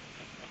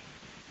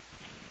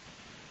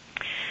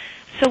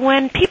 So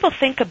when people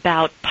think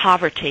about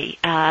poverty,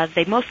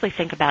 they mostly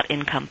think about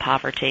income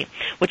poverty,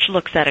 which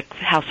looks at a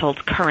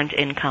household's current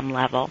income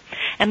level.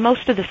 And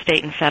most of the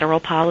state and federal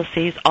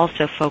policies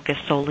also focus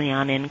solely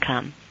on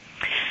income.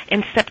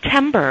 In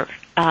September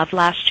of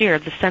last year,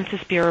 the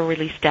Census Bureau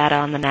released data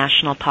on the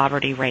national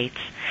poverty rates.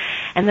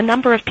 And the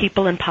number of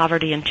people in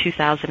poverty in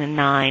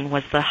 2009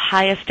 was the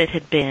highest it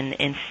had been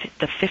in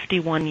the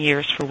 51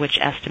 years for which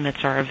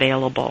estimates are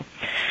available.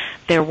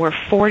 There were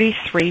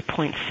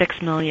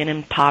 43.6 million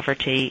in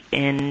poverty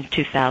in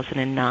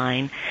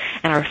 2009,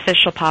 and our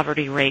official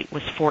poverty rate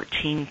was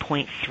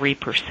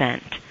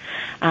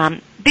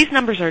 14.3%. These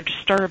numbers are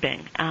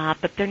disturbing,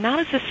 but they're not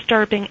as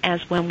disturbing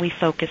as when we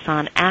focus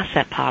on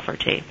asset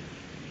poverty.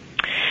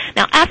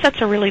 Now,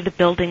 assets are really the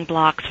building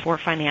blocks for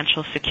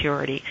financial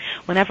security.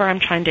 Whenever I'm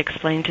trying to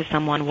explain to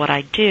someone what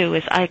I do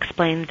is I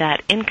explain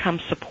that income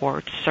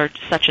supports,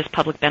 such as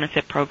public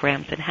benefit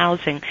programs and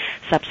housing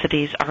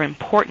subsidies, are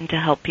important to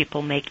help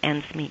people make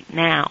ends meet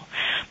now.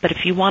 But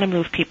if you want to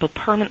move people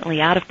permanently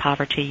out of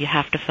poverty, you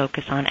have to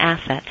focus on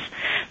assets.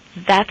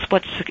 That's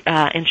what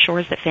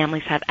ensures that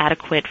families have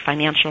adequate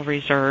financial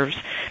reserves,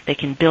 they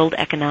can build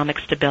economic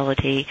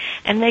stability,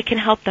 and they can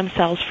help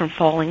themselves from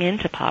falling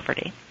into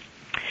poverty.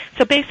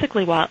 So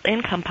basically, while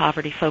income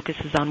poverty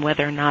focuses on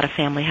whether or not a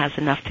family has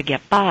enough to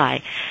get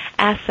by,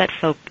 asset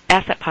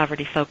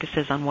poverty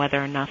focuses on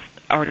whether or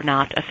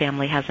not a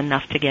family has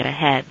enough to get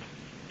ahead.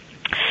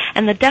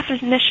 And the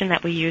definition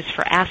that we use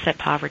for asset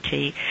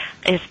poverty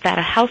is that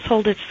a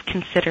household is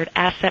considered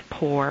asset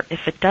poor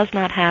if it does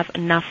not have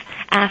enough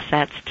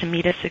assets to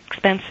meet its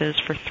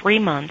expenses for 3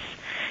 months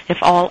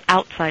if all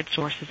outside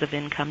sources of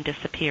income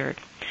disappeared.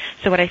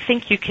 So what I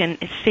think you can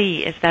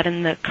see is that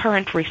in the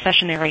current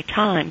recessionary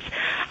times,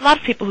 a lot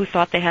of people who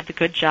thought they had the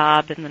good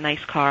job and the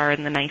nice car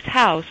and the nice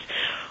house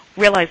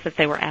realized that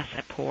they were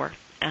asset poor.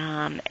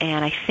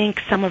 And I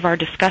think some of our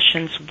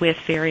discussions with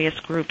various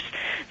groups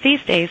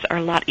these days are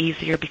a lot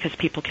easier because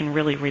people can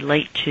really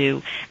relate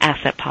to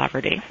asset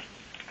poverty.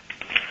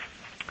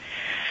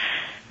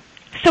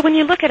 So when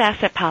you look at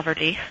asset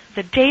poverty,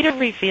 the data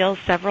reveals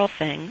several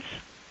things.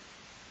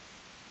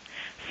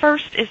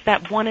 First is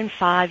that 1 in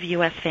 5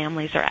 U.S.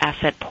 families are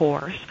asset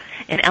poor.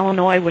 In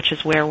Illinois, which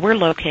is where we're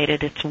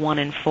located, it's 1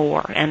 in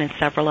 4, and in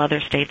several other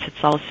states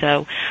it's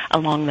also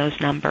along those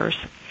numbers.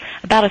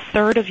 About a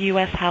third of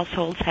U.S.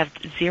 households have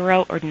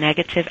 0 or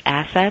negative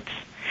assets,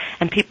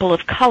 and people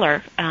of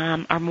color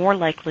are more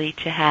likely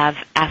to have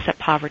asset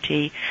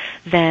poverty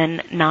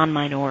than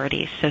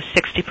non-minorities. So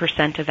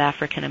 60% of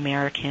African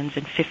Americans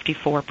and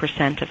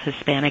 54% of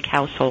Hispanic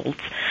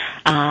households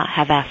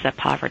have asset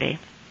poverty.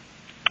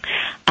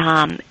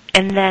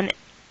 And then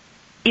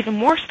even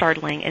more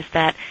startling is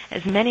that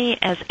as many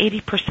as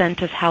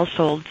 80% of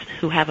households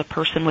who have a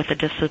person with a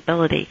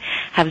disability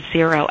have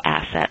 0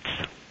 assets.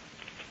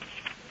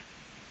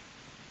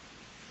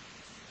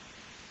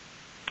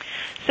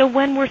 So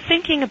when we're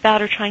thinking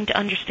about or trying to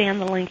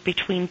understand the link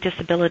between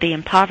disability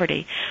and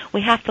poverty,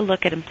 we have to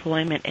look at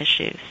employment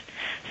issues.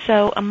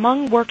 So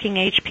among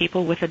working-age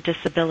people with a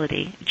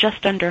disability,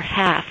 just under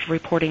half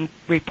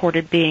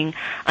reported being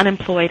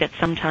unemployed at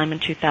some time in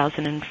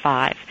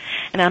 2005,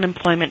 and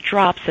unemployment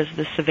drops as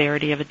the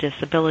severity of a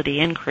disability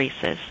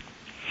increases.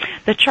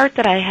 The chart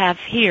that I have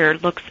here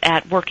looks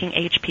at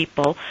working-age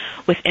people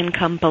with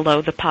income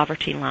below the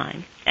poverty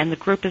line, and the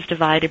group is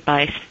divided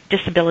by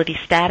disability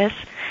status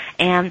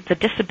And the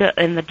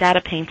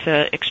data paints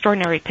an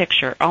extraordinary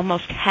picture.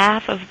 Almost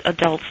half of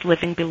adults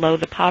living below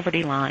the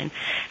poverty line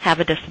have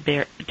a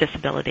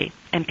disability,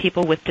 and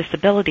people with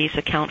disabilities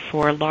account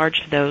for a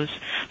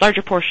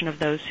larger portion of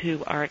those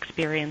who are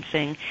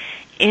experiencing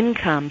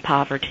income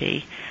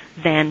poverty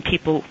than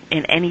people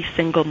in any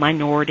single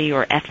minority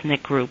or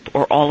ethnic group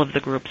or all of the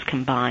groups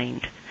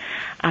combined.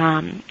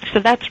 So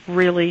that's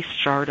really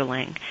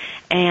startling.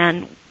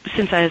 And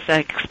since, as I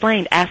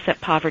explained, asset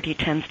poverty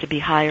tends to be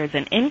higher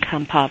than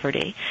income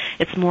poverty,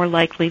 it's more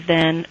likely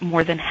than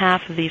more than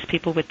half of these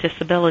people with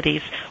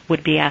disabilities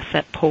would be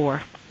asset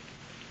poor.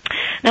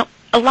 Now,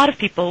 a lot of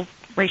people,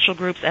 racial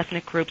groups,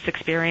 ethnic groups,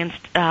 experience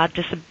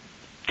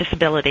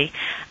disability,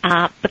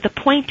 but the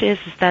point is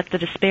that the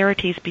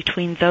disparities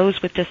between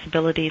those with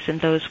disabilities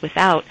and those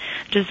without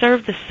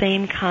deserve the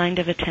same kind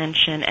of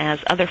attention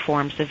as other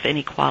forms of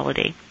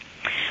inequality.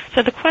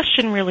 So the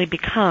question really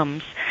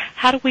becomes,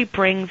 how do we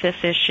bring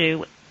this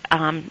issue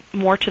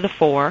more to the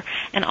fore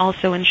and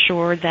also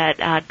ensure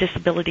that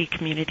disability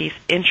communities'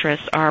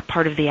 interests are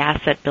part of the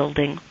asset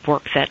building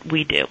work that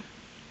we do?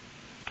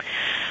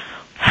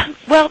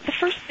 Well, the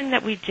first thing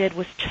that we did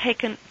was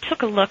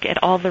took a look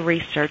at all the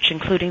research,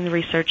 including the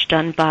research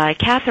done by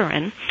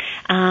Catherine,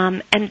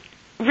 and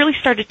really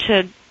started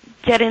to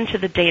get into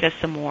the data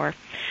some more.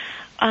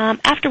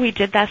 After we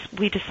did that,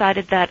 we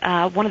decided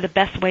that one of the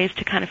best ways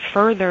to kind of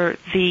further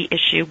the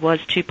issue was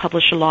to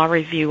publish a law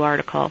review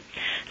article.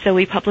 So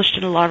we published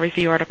a law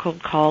review article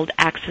called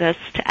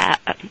Accessible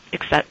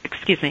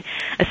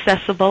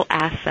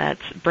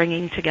Assets,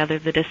 Bringing Together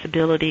the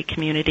Disability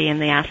Community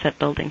and the Asset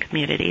Building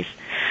Communities.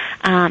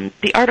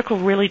 The article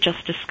really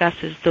just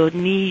discusses the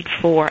need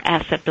for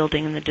asset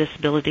building in the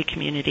disability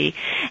community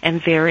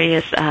and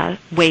various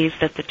ways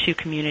that the two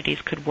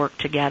communities could work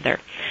together.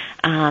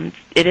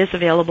 It is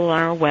available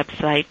on our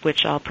website,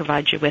 which I'll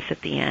provide you with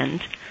at the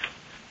end.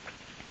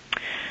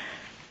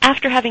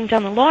 After having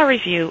done the law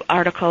review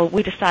article,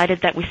 we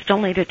decided that we still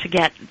needed to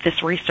get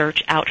this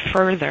research out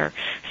further.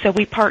 So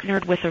we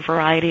partnered with a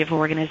variety of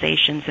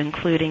organizations,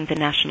 including the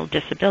National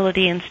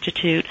Disability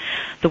Institute,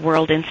 the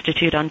World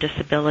Institute on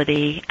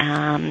Disability,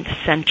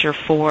 Center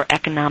for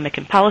Economic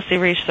and Policy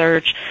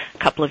Research, a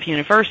couple of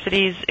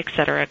universities, et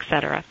cetera, et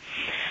cetera.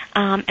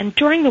 And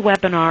during the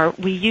webinar,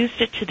 we used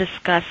it to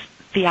discuss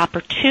the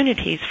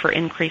opportunities for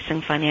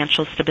increasing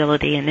financial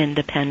stability and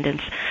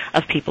independence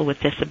of people with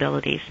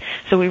disabilities.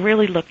 So we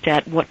really looked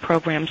at what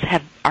programs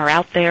are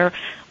out there,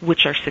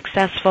 which are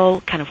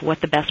successful, kind of what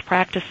the best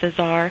practices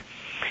are.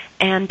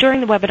 And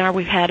during the webinar,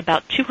 we've had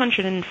about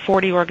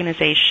 240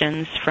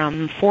 organizations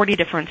from 40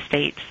 different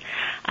states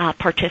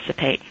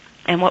participate.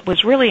 And what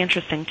was really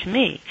interesting to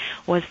me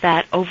was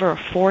that over a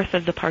fourth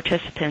of the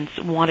participants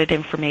wanted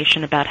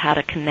information about how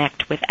to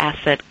connect with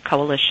asset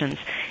coalitions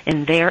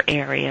in their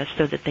areas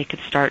so that they could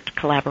start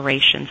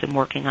collaborations and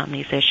working on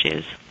these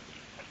issues.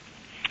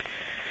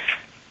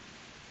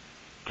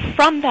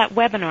 From that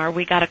webinar,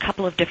 we got a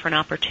couple of different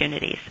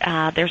opportunities.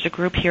 There's a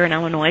group here in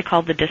Illinois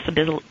called the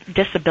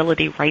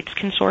Disability Rights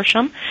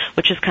Consortium,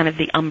 which is kind of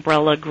the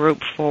umbrella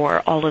group for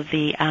all of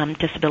the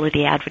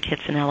disability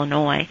advocates in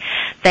Illinois.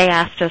 They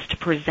asked us to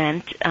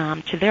present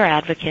to their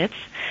advocates.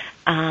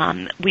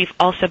 We've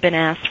also been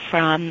asked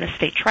from the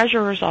State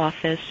Treasurer's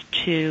Office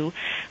to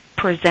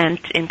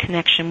present in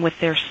connection with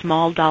their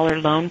small dollar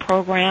loan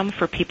program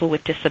for people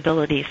with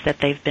disabilities that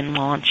they've been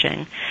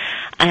launching.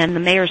 And the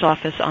Mayor's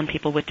Office on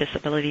People with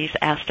Disabilities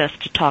asked us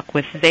to talk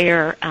with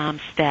their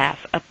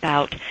staff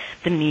about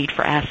the need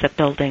for asset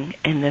building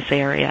in this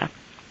area.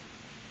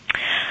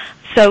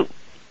 So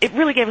it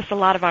really gave us a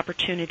lot of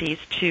opportunities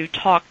to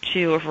talk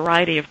to a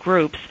variety of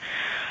groups,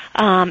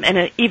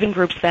 and even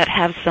groups that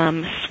have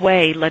some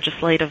sway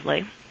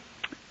legislatively.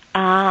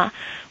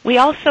 We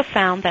also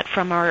found that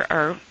from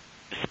our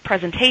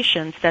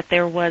presentations that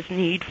there was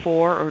need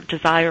for or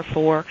desire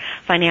for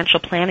financial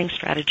planning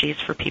strategies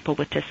for people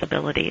with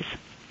disabilities.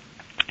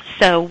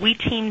 So we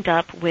teamed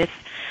up with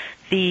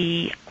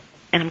and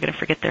I'm going to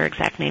forget their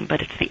exact name,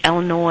 but it's the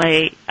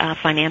Illinois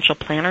Financial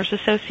Planners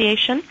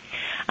Association.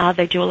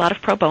 They do a lot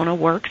of pro bono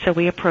work, so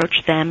we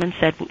approached them and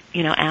said,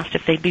 asked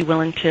if they'd be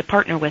willing to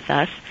partner with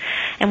us.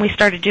 And we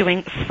started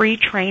doing free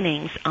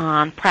trainings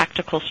on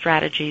practical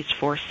strategies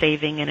for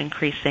saving and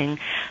increasing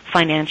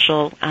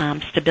financial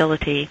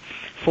stability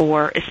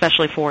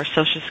especially for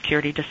Social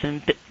Security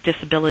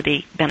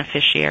disability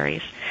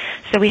beneficiaries.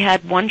 So we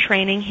had one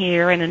training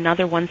here and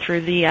another one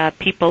through the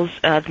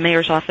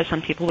Mayor's Office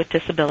on People with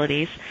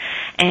Disabilities.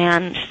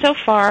 And so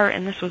far,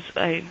 and this was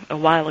a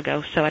while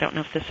ago, so I don't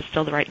know if this is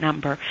still the right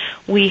number,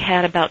 we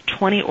had about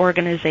 20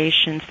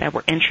 organizations that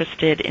were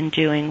interested in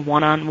doing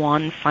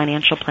one-on-one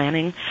financial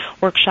planning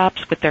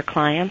workshops with their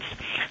clients.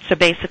 So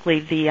basically,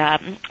 the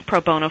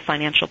pro bono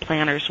financial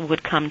planners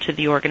would come to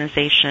the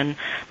organization,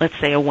 let's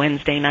say a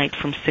Wednesday night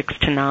from 6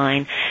 to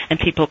 9, and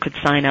people could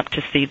sign up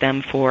to see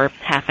them for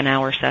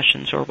half-an-hour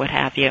sessions or what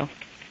have you.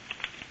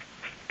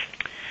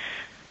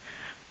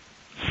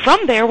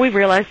 From there, we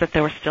realized that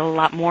there was still a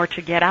lot more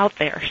to get out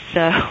there.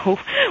 So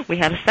we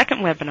had a second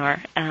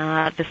webinar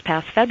this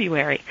past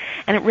February,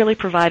 and it really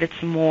provided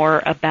some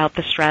more about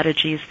the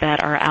strategies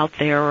that are out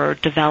there or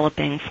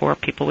developing for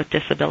people with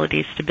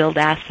disabilities to build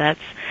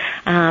assets.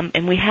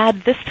 And we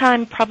had this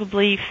time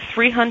probably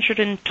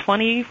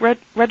 320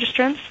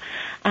 registrants.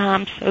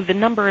 So the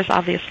number is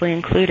obviously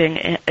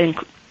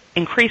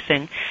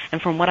increasing,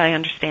 and from what I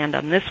understand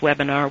on this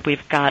webinar,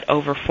 we've got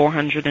over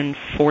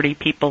 440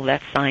 people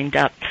that signed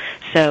up.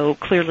 So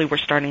clearly we're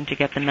starting to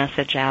get the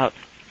message out.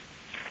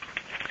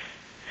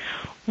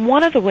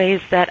 One of the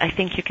ways that I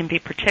think you can be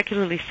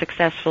particularly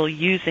successful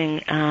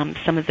using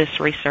some of this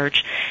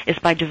research is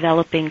by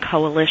developing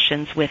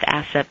coalitions with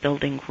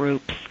asset-building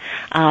groups.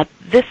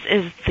 This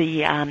is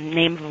the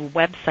name of a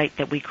website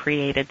that we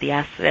created, the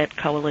Asset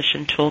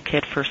Coalition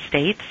Toolkit for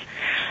States.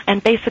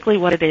 And basically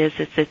what it is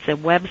it's a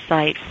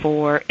website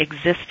for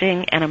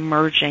existing and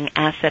emerging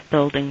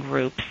asset-building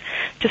groups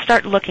to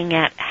start looking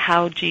at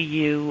how do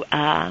you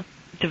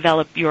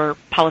develop your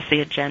policy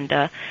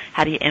agenda,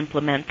 how do you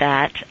implement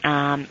that,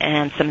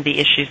 and some of the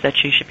issues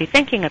that you should be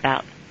thinking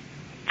about.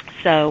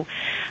 So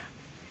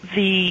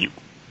the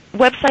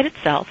website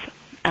itself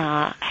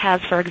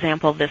has, for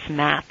example, this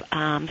map.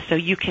 So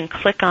you can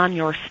click on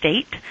your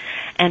state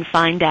and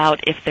find out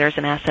if there's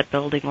an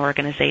asset-building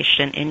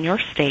organization in your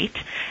state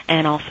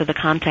and also the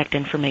contact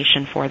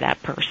information for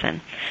that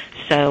person.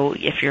 So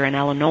if you're in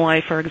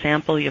Illinois, for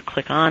example, you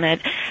click on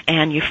it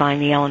and you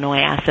find the Illinois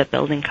Asset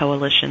Building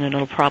Coalition, and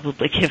it'll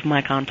probably give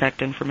my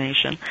contact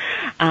information.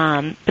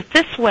 But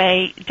this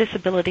way,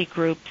 disability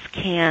groups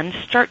can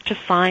start to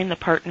find the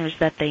partners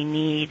that they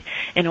need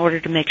in order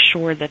to make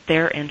sure that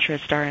their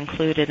interests are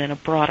included in a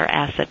broader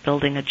asset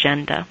building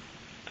agenda.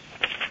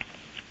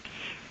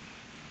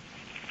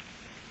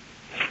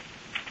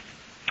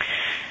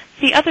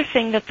 The other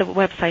thing that the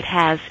website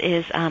has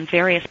is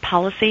various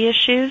policy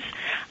issues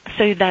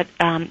so that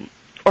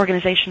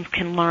organizations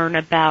can learn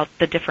about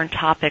the different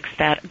topics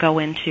that go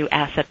into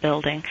asset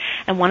building.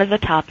 And one of the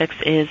topics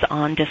is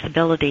on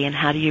disability and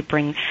how do you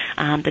bring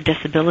the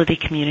disability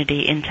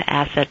community into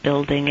asset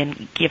building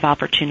and give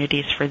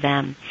opportunities for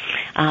them.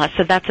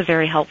 So that's a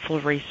very helpful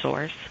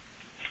resource.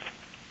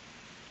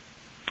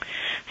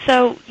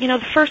 So, the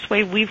first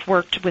way we've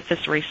worked with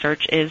this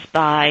research is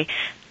by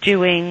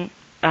doing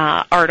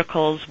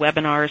articles,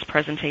 webinars,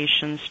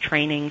 presentations,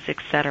 trainings,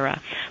 etc.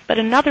 But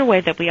another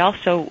way that we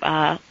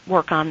also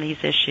work on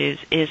these issues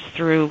is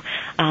through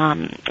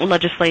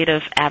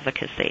legislative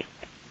advocacy.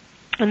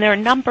 And there are a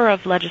number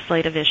of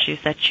legislative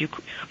issues that you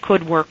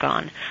could work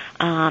on.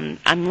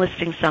 I'm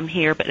listing some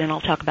here, but then I'll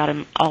talk about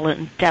them all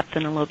in depth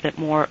in a little bit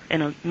more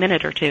in a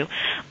minute or two.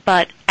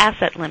 But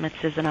asset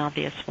limits is an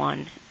obvious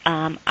one.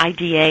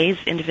 IDAs,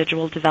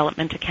 individual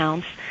development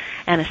accounts,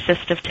 and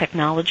assistive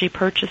technology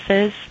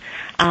purchases,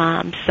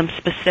 some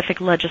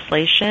specific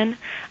legislation,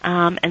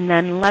 and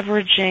then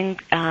leveraging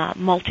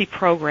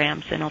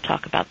multi-programs, and I'll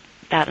talk about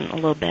that in a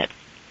little bit.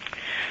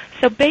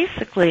 So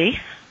basically,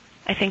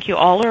 I think you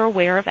all are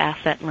aware of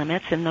asset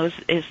limits, and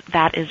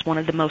that is one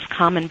of the most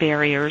common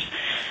barriers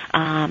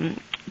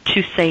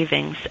to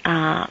savings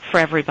for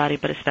everybody,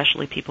 but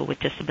especially people with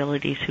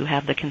disabilities who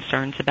have the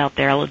concerns about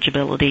their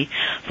eligibility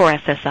for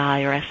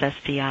SSI or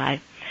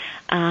SSDI.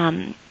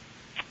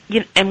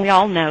 And we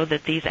all know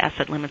that these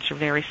asset limits are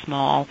very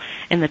small,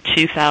 in the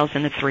 $2,000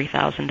 to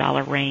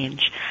 $3,000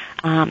 range.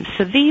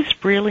 So these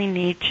really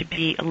need to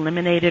be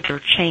eliminated or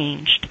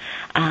changed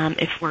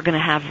if we're going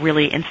to have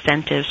really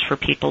incentives for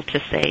people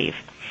to save.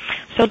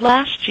 So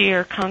last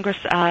year, Congress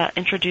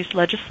introduced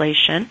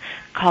legislation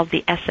called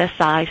the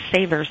SSI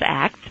Savers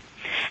Act.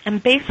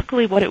 And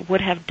basically what it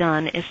would have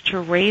done is to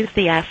raise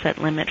the asset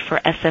limit for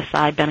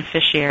SSI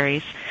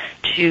beneficiaries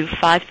to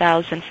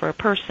 $5,000 for a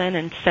person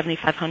and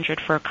 $7,500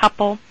 for a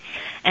couple,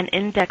 and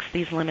index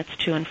these limits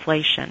to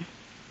inflation.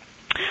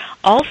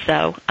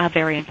 Also,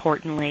 very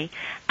importantly,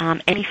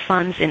 any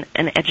funds in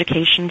an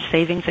education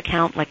savings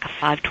account like a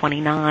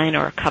 529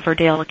 or a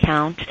Coverdale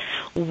account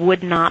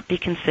would not be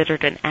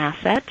considered an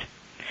asset,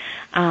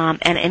 and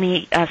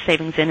any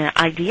savings in an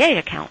IDA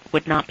account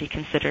would not be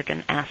considered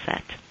an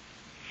asset.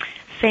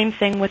 Same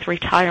thing with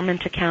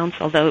retirement accounts,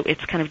 although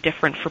it's kind of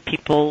different for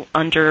people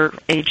under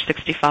age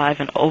 65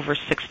 and over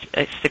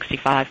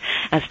 65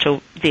 as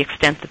to the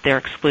extent that they're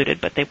excluded,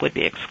 but they would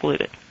be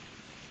excluded.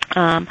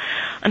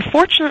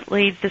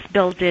 Unfortunately, this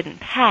bill didn't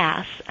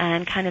pass,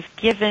 and kind of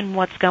given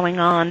what's going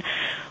on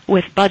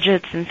with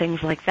budgets and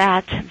things like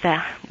that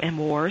and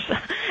wars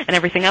and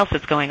everything else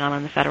that's going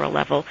on the federal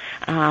level,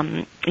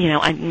 I'm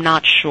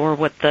not sure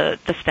what the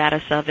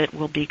status of it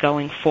will be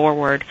going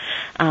forward.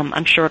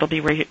 I'm sure it'll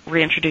be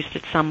reintroduced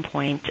at some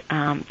point,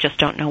 just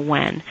don't know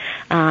when.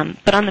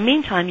 But on the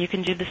meantime, you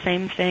can do the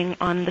same thing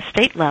on the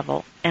state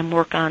level and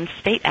work on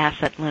state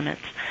asset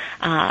limits.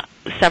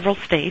 Several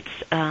states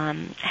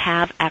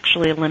have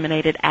actually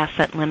eliminated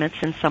asset limits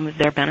in some of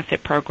their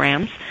benefit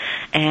programs,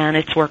 and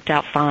it's worked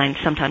out fine.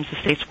 Sometimes the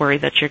states worry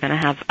that you're going to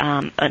have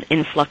an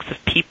influx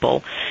of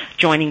people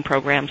joining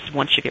programs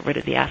once you get rid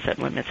of the asset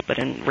limits, but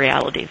in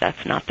reality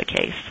that's not the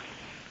case.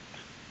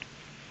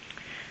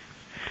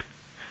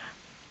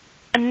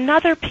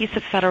 Another piece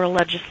of federal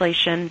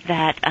legislation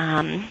that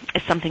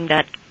is something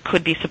that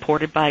could be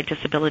supported by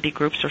disability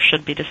groups or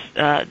should be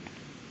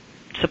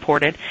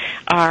supported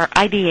are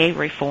IDA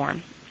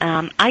reform.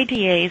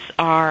 IDAs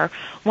are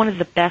one of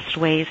the best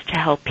ways to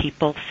help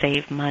people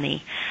save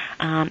money.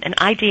 An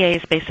IDA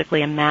is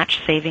basically a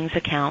matched savings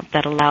account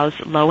that allows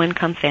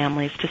low-income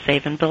families to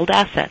save and build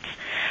assets.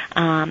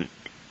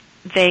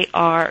 The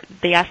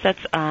assets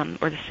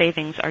or the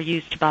savings are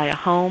used to buy a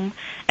home,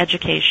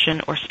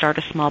 education, or start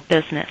a small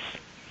business.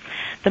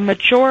 The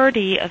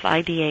majority of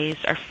IDAs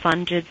are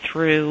funded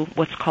through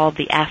what's called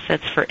the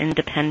Assets for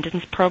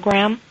Independence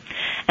program,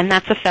 and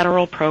that's a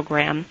federal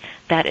program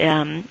that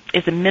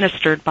is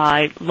administered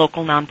by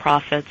local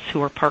nonprofits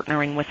who are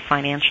partnering with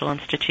financial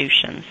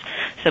institutions.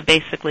 So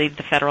basically,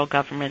 the federal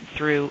government,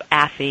 through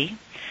AFI,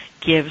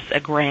 gives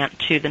a grant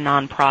to the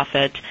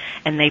nonprofit,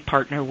 and they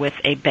partner with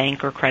a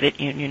bank or credit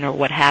union or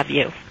what have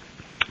you.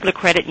 The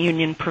credit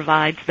union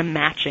provides the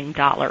matching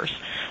dollars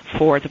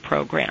for the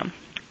program.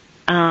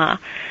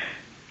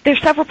 There are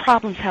several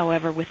problems,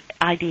 however, with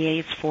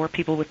IDAs for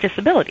people with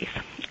disabilities.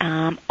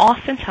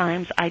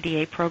 Oftentimes,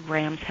 IDA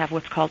programs have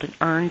what's called an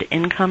earned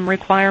income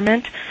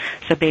requirement,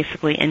 so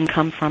basically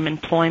income from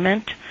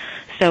employment.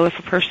 So if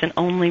a person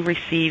only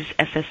receives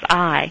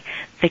SSI,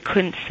 they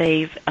couldn't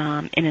save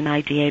in an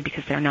IDA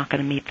because they're not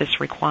going to meet this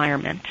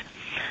requirement.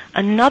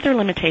 Another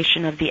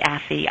limitation of the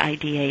AFI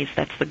IDAs,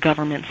 that's the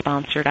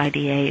government-sponsored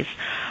IDAs,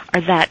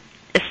 are that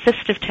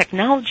assistive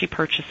technology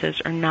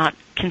purchases are not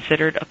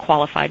considered a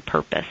qualified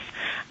purpose.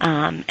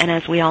 And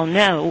as we all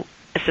know,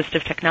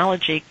 assistive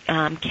technology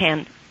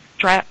can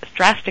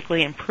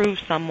drastically improve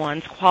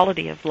someone's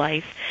quality of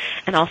life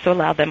and also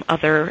allow them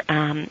other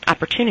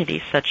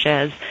opportunities such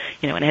as,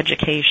 an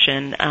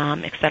education,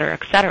 et cetera,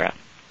 et cetera.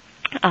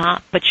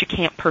 But you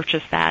can't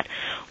purchase that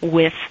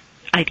with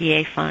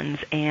IDA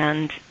funds,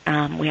 and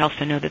we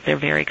also know that they're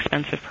very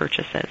expensive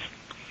purchases.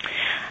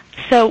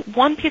 So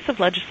one piece of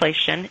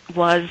legislation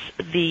was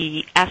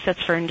the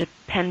Assets for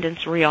Independence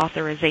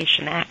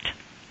Reauthorization Act.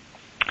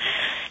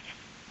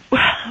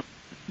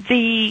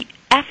 The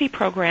AFI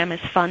program is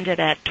funded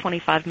at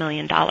 $25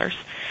 million.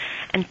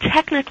 And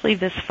technically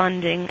this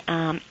funding,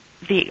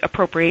 the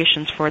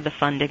appropriations for the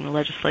funding, the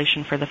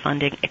legislation for the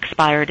funding,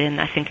 expired in,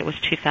 I think it was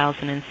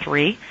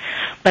 2003.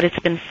 But it's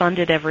been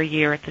funded every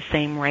year at the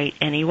same rate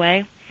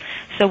anyway.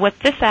 So what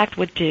this act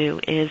would do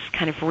is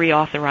kind of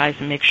reauthorize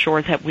and make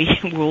sure that we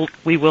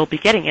will be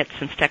getting it,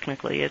 since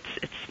technically it's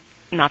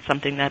not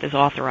something that is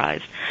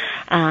authorized.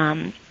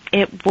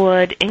 It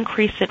would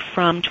increase it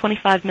from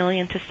 $25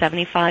 million to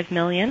 $75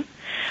 million.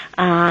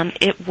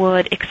 It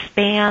would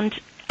expand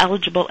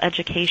eligible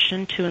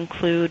education to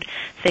include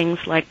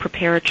things like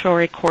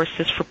preparatory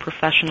courses for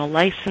professional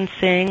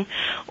licensing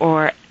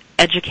or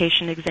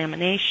education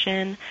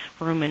examination,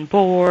 room and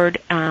board,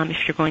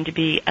 if you're going to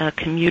be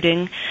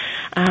commuting.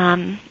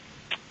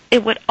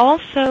 It would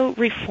also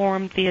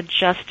reform the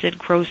adjusted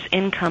gross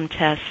income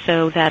test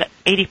so that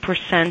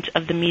 80%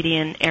 of the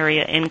median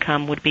area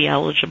income would be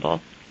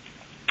eligible.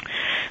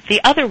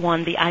 The other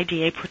one, the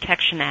IDA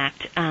Protection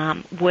Act,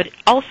 would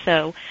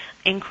also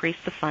increase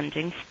the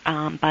funding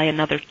by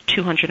another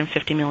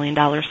 $250 million,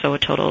 so a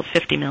total of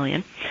 $50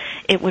 million.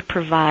 It would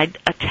provide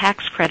a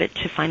tax credit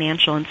to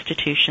financial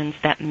institutions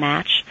that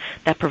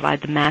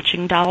provide the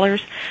matching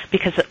dollars,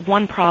 because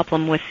one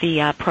problem with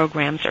the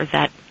programs are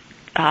that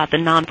the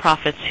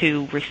nonprofits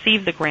who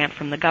receive the grant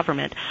from the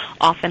government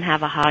often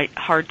have a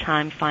hard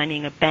time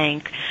finding a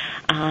bank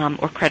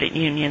or credit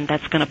union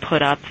that's going to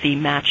put up the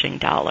matching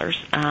dollars,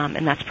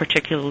 and that's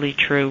particularly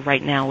true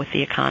right now with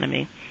the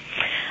economy.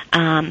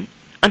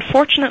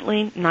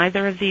 Unfortunately,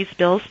 neither of these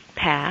bills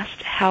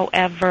passed.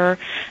 However,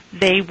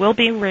 they will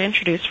be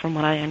reintroduced from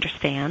what I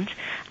understand.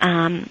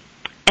 And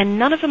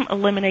none of them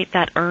eliminate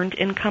that earned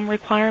income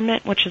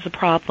requirement, which is a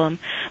problem.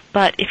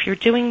 But if you're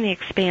doing the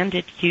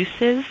expanded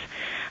uses,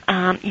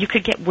 you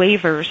could get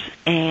waivers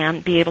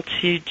and be able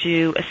to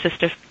do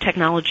assistive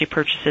technology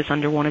purchases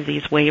under one of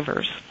these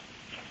waivers.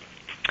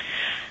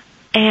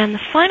 And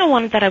the final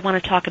one that I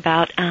want to talk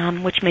about,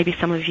 which maybe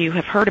some of you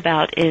have heard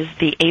about, is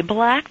the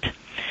ABLE Act.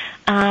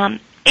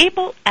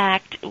 ABLE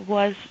Act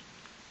was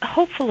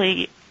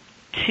hopefully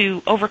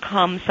to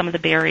overcome some of the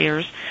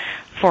barriers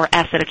for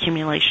asset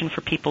accumulation for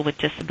people with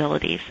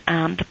disabilities.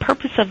 The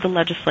purpose of the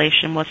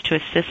legislation was to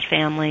assist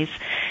families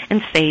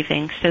in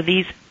saving. So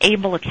these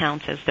ABLE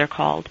accounts, as they're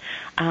called,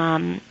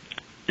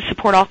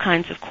 support all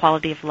kinds of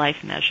quality of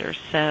life measures.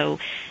 So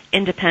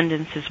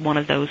independence is one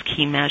of those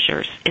key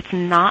measures. It's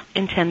not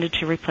intended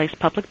to replace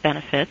public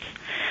benefits.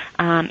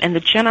 And the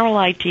general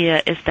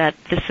idea is that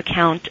this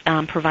account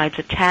provides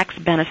a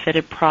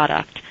tax-benefited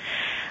product.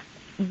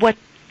 What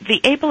the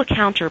ABLE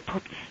account, or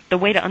the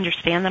way to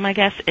understand them, I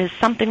guess, is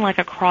something like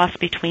a cross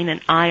between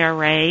an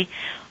IRA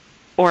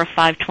or a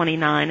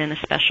 529 and a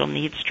special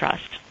needs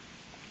trust.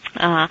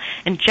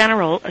 In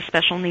general, a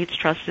special needs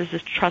trust is a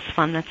trust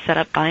fund that's set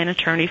up by an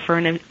attorney for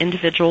an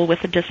individual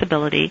with a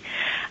disability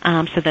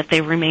so that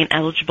they remain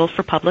eligible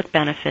for public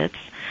benefits,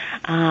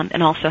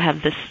 and also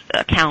have this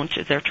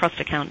account, their trust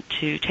account,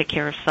 to take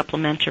care of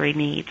supplementary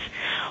needs.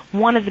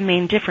 one of the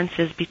main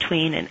differences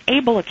between an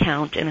ABLE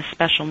account and a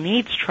special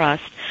needs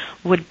trust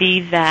would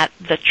be that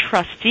the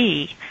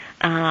trustee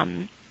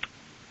can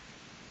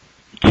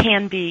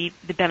be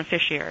the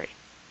beneficiary.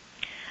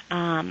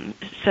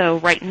 So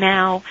right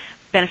now,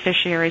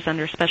 beneficiaries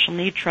under a special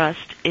need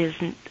trust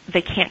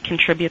they can't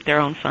contribute their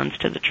own funds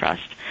to the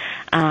trust.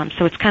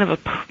 So it's kind of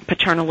a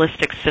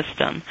paternalistic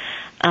system.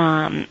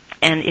 And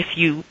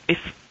if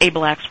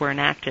ABLE accounts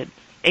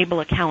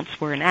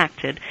were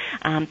enacted,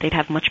 they'd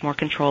have much more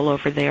control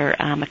over their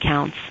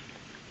accounts.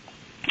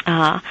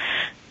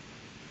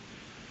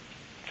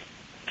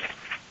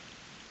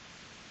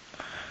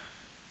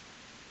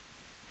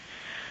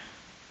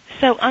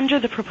 So under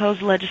the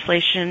proposed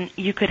legislation,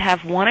 you could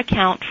have one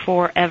account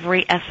for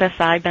every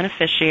SSI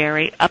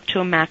beneficiary up to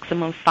a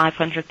maximum of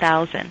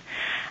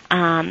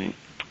 $500,000.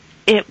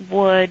 It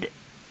would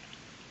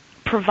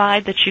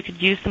provide that you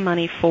could use the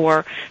money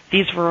for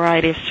these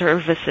variety of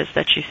services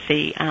that you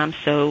see.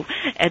 So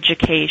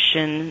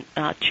education,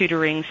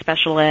 tutoring,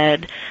 special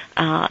ed,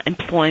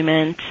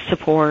 employment,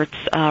 supports,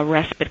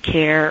 respite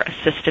care,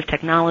 assistive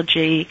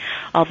technology,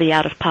 all the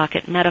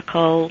out-of-pocket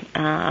medical,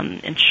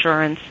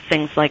 insurance,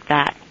 things like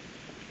that.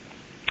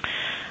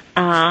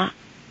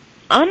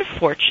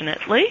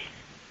 Unfortunately,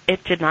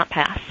 it did not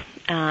pass.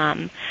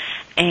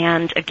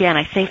 And again,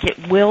 I think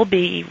it will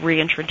be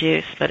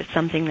reintroduced, but it's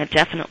something that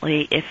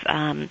definitely, if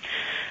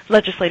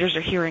legislators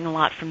are hearing a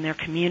lot from their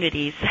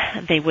communities,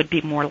 they would be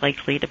more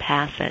likely to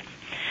pass it.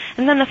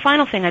 And then the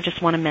final thing I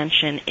just want to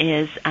mention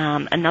is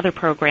another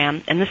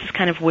program, and this is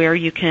kind of where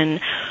you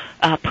can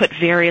put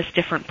various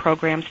different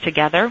programs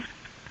together.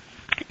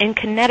 In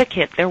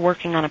Connecticut, they're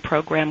working on a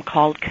program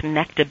called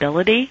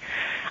Connectability.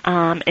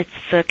 It's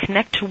the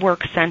Connect to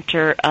Work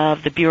Center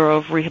of the Bureau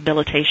of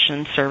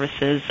Rehabilitation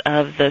Services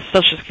of the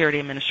Social Security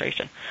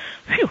Administration.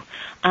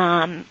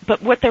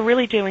 But what they're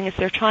really doing is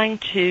they're trying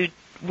to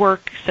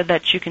work so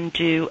that you can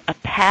do a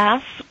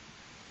PASS,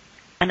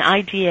 an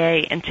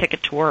IDA, and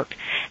Ticket to Work,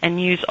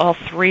 and use all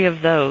three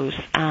of those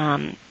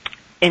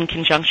in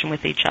conjunction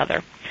with each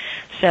other.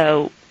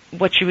 So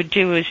what you would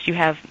do is you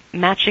have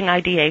matching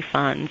IDA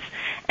funds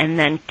and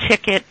then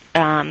Ticket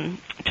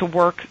to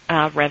Work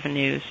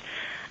revenues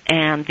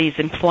and these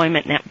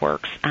employment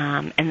networks,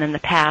 and then the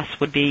PASS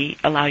would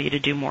allow you to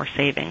do more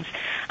savings.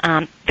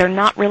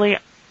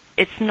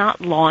 It's not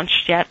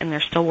launched yet, and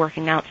they're still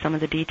working out some of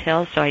the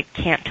details, so I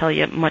can't tell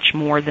you much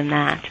more than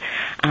that.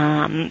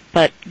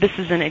 But this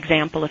is an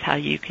example of how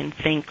you can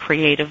think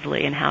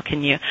creatively and how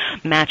can you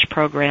match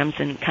programs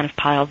and kind of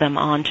pile them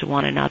onto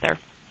one another.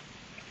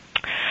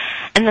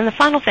 And then the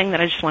final thing that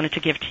I just wanted to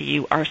give to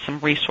you are some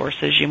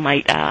resources you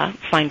might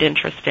find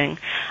interesting.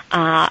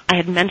 I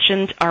had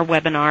mentioned our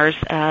webinars.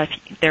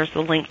 There's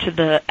the link to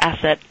the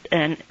asset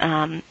and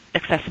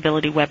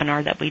accessibility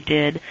webinar that we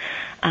did.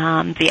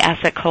 The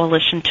Asset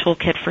Coalition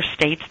Toolkit for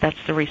States,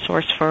 that's the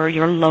resource for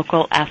your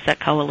local asset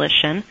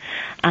coalition.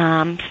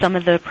 Some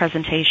of the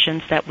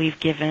presentations that we've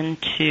given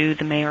to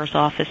the mayor's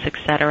office,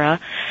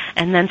 etc.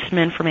 And then some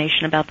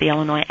information about the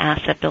Illinois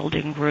Asset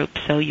Building Group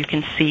so you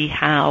can see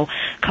how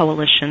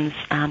coalitions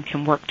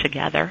can work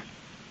together.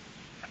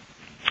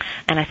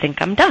 And I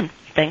think I'm done.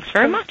 Thanks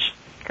very much.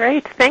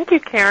 Great. Thank you,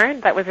 Karen.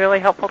 That was really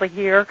helpful to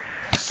hear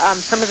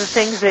some of the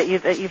things that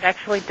you've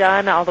actually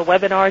done, all the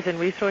webinars and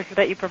resources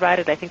that you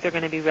provided. I think they're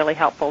going to be really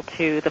helpful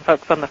to the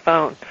folks on the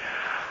phone.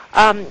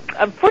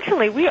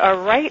 Unfortunately, we are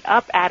right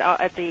up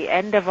at the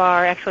end of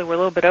actually we're a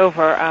little bit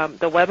over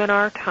the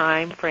webinar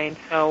time frame.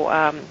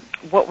 So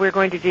what we're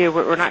going to do,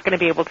 we're not going to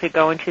be able to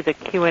go into the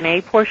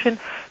Q&A portion,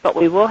 but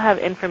we will have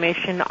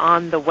information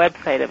on the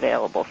website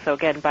available. So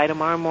again, by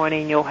tomorrow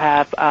morning, you'll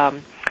have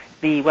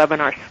the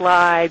webinar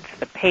slides,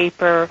 the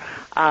paper.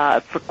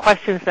 For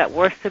questions that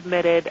were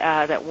submitted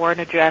that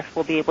weren't addressed,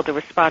 we'll be able to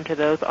respond to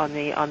those on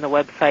the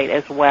website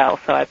as well.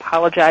 So I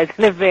apologize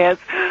in advance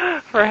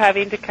for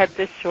having to cut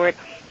this short.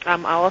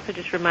 I'll also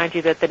just remind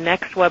you that the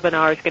next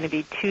webinar is going to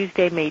be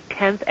Tuesday, May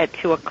 10th at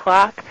 2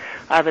 o'clock.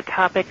 The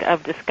topic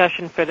of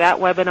discussion for that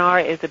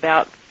webinar is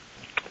about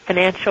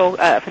financial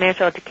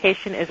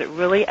education. Is it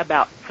really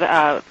about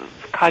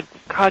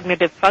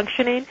cognitive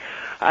functioning?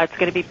 It's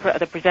going to be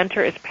the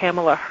presenter is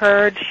Pamela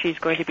Hurd. She's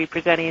going to be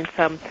presenting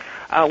some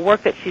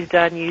work that she's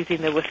done using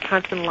the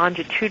Wisconsin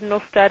longitudinal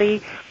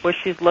study, where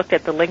she's looked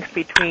at the links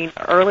between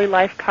early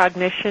life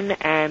cognition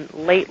and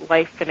late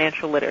life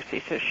financial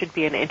literacy. So it should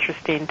be an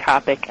interesting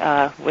topic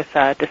with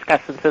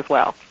discussants as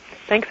well.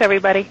 Thanks,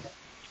 everybody.